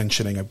 you've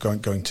mentioning of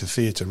going to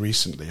theatre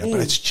recently,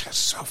 but it's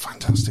just so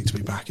fantastic to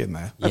be back in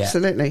there. Yeah.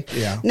 Absolutely.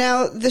 Yeah.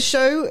 Now, the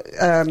show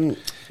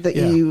that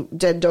you,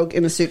 Dead Dog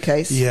in a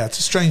Suitcase. Yeah, it's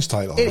a strange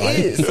title, It right?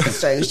 is a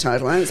strange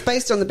title, and it's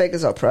based on the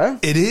Beggar's Opera.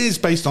 It is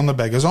based on the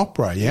Beggar's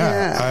Opera,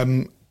 yeah. Do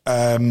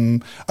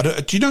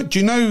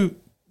you know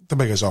the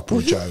Beggar's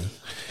Opera, Joe?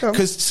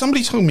 Because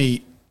somebody told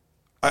me,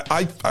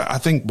 I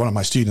think one of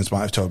my students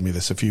might have told me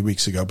this a few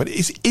weeks ago, but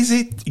is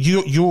it,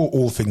 you're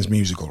all things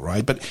musical,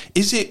 right? But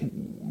is it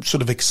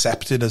sort of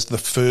accepted as the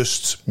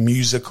first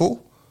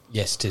musical?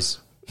 Yes, it is.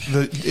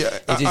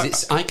 It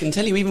is. I can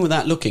tell you even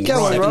without looking, Go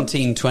it's on, Rob.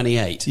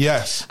 1728.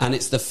 Yes. And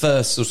it's the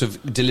first sort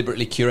of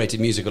deliberately curated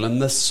musical,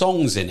 and the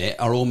songs in it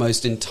are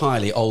almost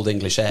entirely Old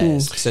English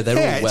airs. So they're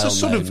all well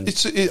known.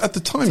 At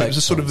the time, it was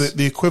a sort of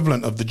the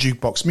equivalent of the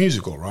jukebox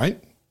musical,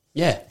 right?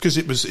 Yeah. Because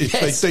it was,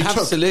 Yes, they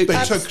absolutely.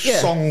 took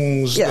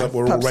songs that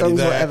were pub already songs,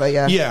 there. whatever,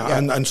 yeah.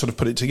 And sort of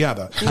put it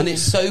together. And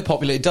it's so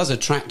popular, it does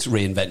attract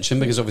reinvention,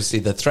 because obviously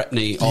the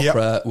Threepenny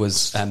opera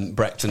was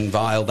Brecht and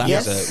Weil. That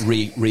was a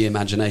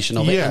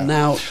reimagination of it. And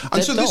now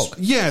Dead Dog.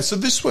 So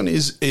this one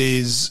is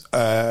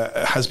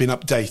has been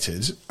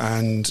updated,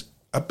 and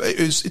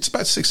it's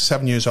about 6 or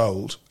 7 years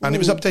old, and it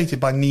was updated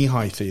by Knee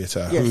High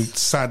Theatre, who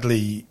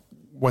sadly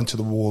went to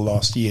the wall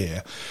last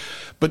year.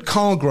 But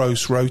Carl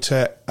Gross wrote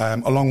it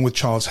along with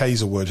Charles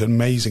Hazelwood, an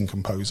amazing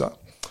composer.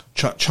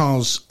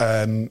 Charles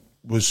has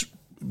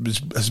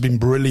been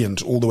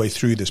brilliant all the way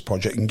through this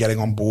project and getting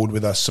on board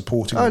with us,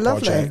 supporting the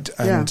project.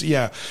 And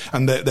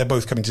and they're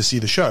both coming to see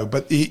the show.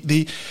 But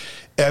the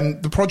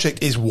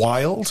project is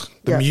wild.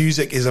 The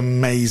music is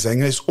amazing.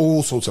 There's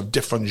all sorts of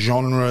different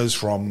genres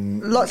from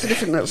lots of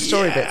different little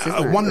story bits.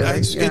 Isn't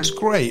it? It's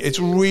great. It's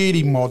a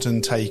really modern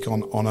take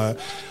on a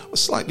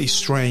slightly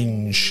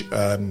strange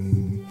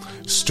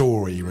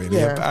story, really,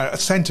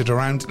 centered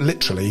around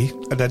literally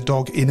a dead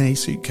dog in a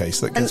suitcase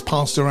that gets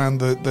passed around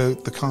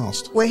the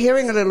cast. We're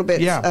hearing a little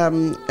bit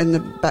in the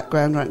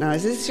background right now.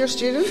 Is this your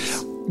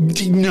students?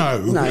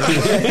 No.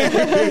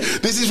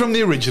 This is from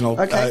the original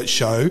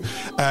show,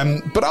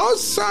 but ours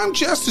sound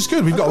just as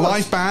good. We've got a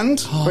live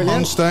band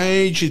on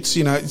stage. It's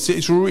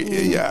it's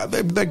really,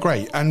 they're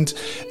great, and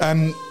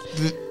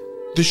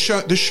the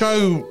show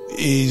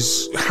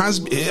has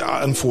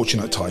an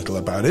unfortunate title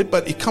about it,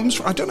 but it comes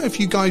from, I don't know if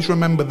you guys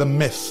remember the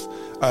myth.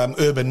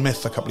 Urban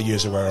myth a couple of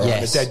years ago around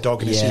a dead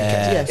dog in a suitcase.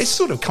 Yes. It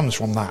sort of comes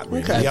from that,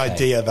 really. The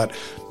idea that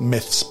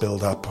myths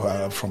build up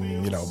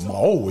from,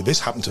 this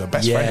happened to a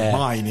best friend of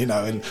mine,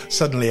 and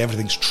suddenly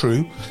everything's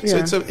true.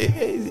 So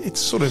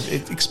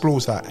it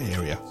explores that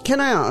area.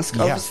 Can I ask?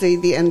 Obviously,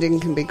 the ending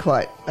can be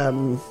quite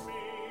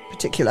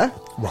particular.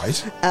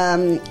 Right.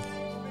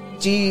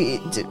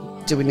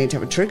 Do we need to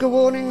have a trigger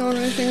warning or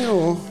anything?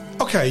 Or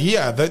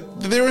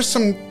there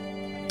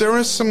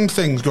are some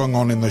things going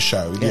on in the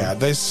show.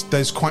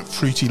 There's quite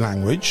fruity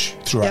language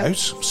throughout.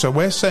 So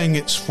we're saying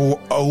it's for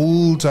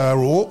older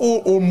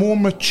or more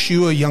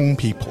mature young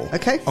people.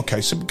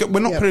 Okay. So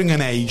we're not putting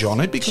an age on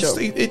it because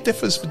it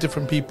differs for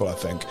different people, I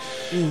think.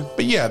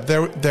 But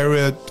there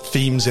are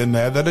themes in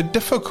there that are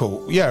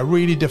difficult.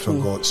 Really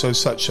difficult. So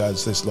such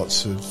as there's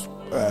lots of.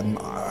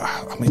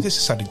 This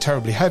is sounding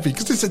terribly heavy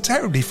because it's a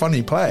terribly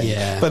funny play.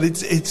 But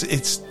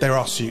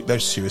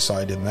there's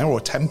suicide in there or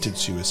attempted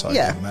suicide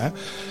in there.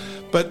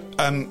 But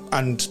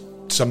and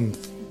some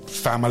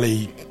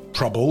family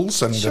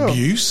troubles and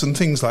abuse and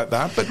things like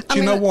that. But do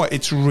you know what?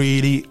 It's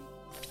really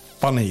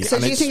funny. So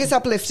do you think it's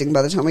uplifting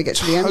by the time we get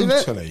to the end of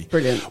it? Totally.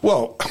 Brilliant.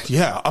 Well,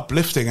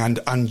 uplifting,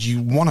 and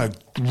you want to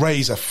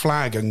raise a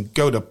flag and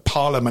go to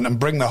Parliament and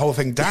bring the whole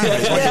thing down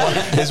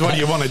is what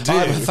you want to do.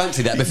 I would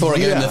fancy that before I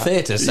go in the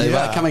theatre, so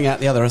coming out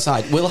the other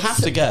side. We'll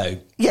have to go.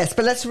 Yes,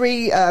 but let's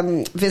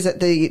visit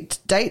the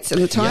dates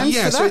and the times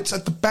for that. So it's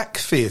at the Beck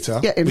Theatre,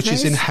 which Hayes.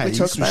 is in Hayes,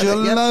 which is a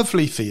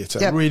lovely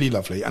theatre, really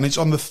lovely. And it's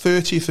on the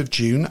 30th of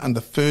June and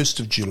the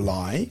 1st of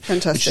July.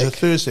 Fantastic. Which is a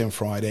Thursday and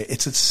Friday.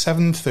 It's at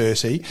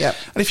 7:30.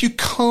 And if you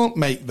can't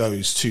make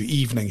those two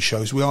evening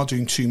shows, we are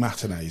doing 2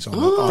 matinees in the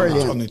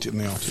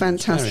afternoon.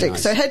 Fantastic.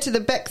 So head to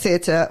the Beck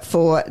Theatre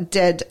for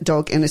Dead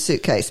Dog in a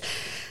Suitcase.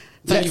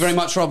 Thank you very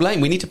much, Rob Lane.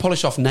 We need to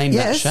polish off Name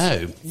That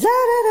Show.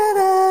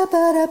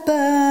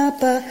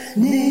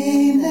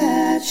 Name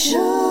That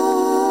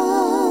Show.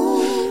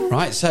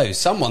 Right, so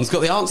someone's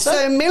got the answer.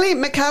 So Millie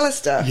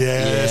McAllister.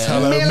 Yes,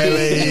 hello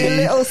Millie. You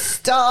little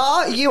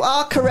star. You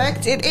are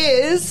correct. It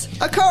is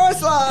a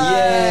chorus line.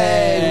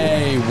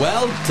 Yay,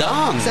 well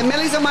done. So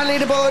Millie's on my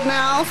leaderboard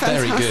now.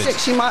 Very Fantastic.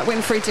 good. She might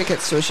win free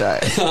tickets to a show.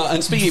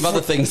 And speaking of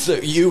other things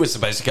that you were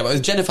supposed to cover,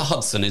 Jennifer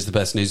Hudson is the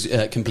person who's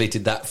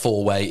completed that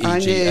 4-way EG. I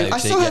knew. I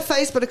saw her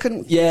face, but I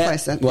couldn't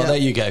place it. Well, there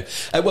you go.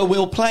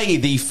 We'll play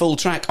the full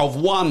track of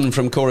one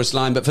from Chorus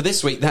Line, but for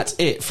this week, that's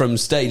it from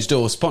Stage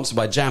Door, sponsored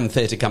by Jam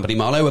Theatre Company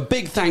Marlow. A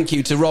big thank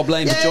you to Rob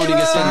Lane for joining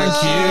us in the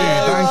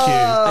Thank you.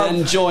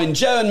 And join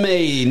Joe and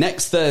me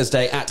next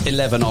Thursday at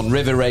 11 on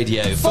River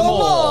Radio for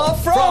more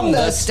from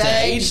the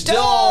Stage Door.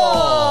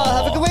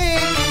 Have a good week.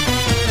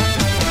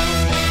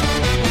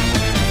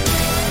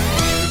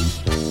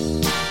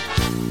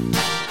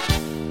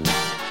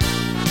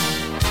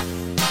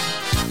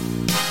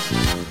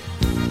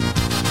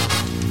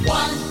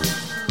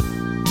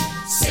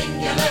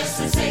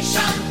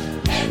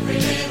 Every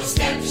little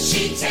step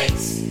she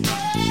takes.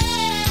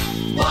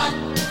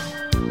 One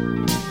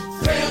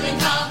thrilling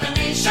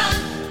combination.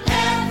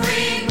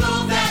 Every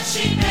move that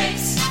she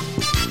makes.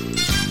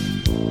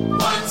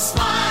 One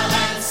smile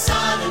and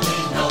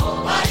suddenly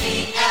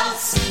nobody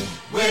else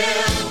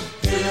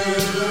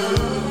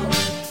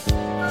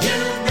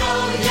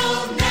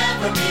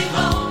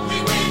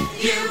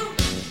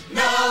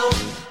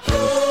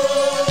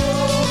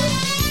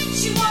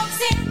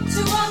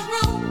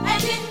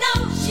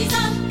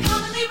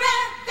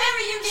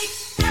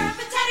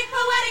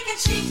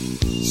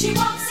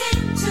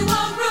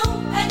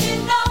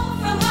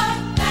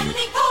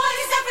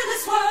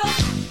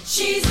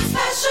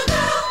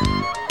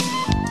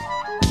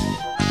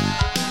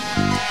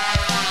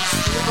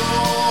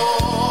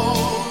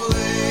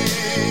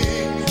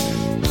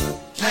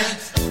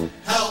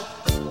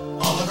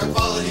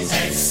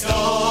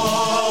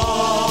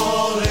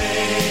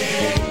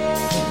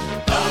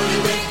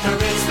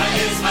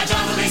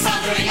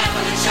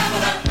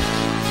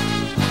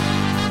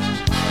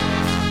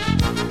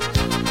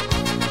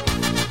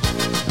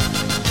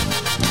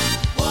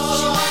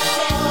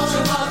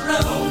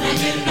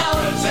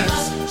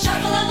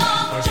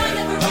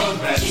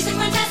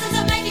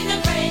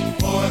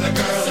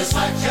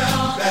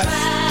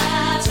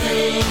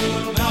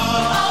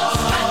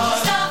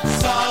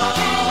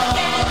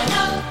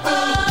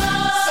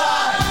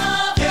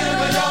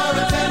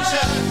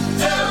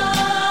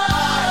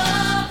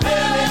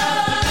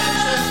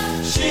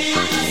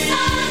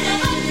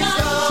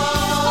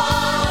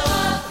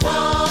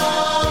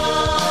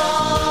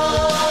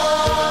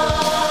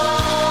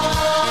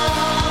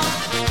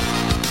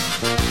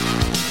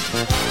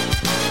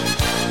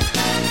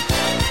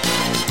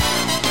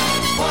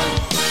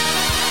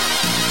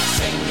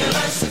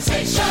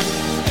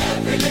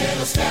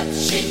step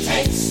she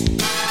takes.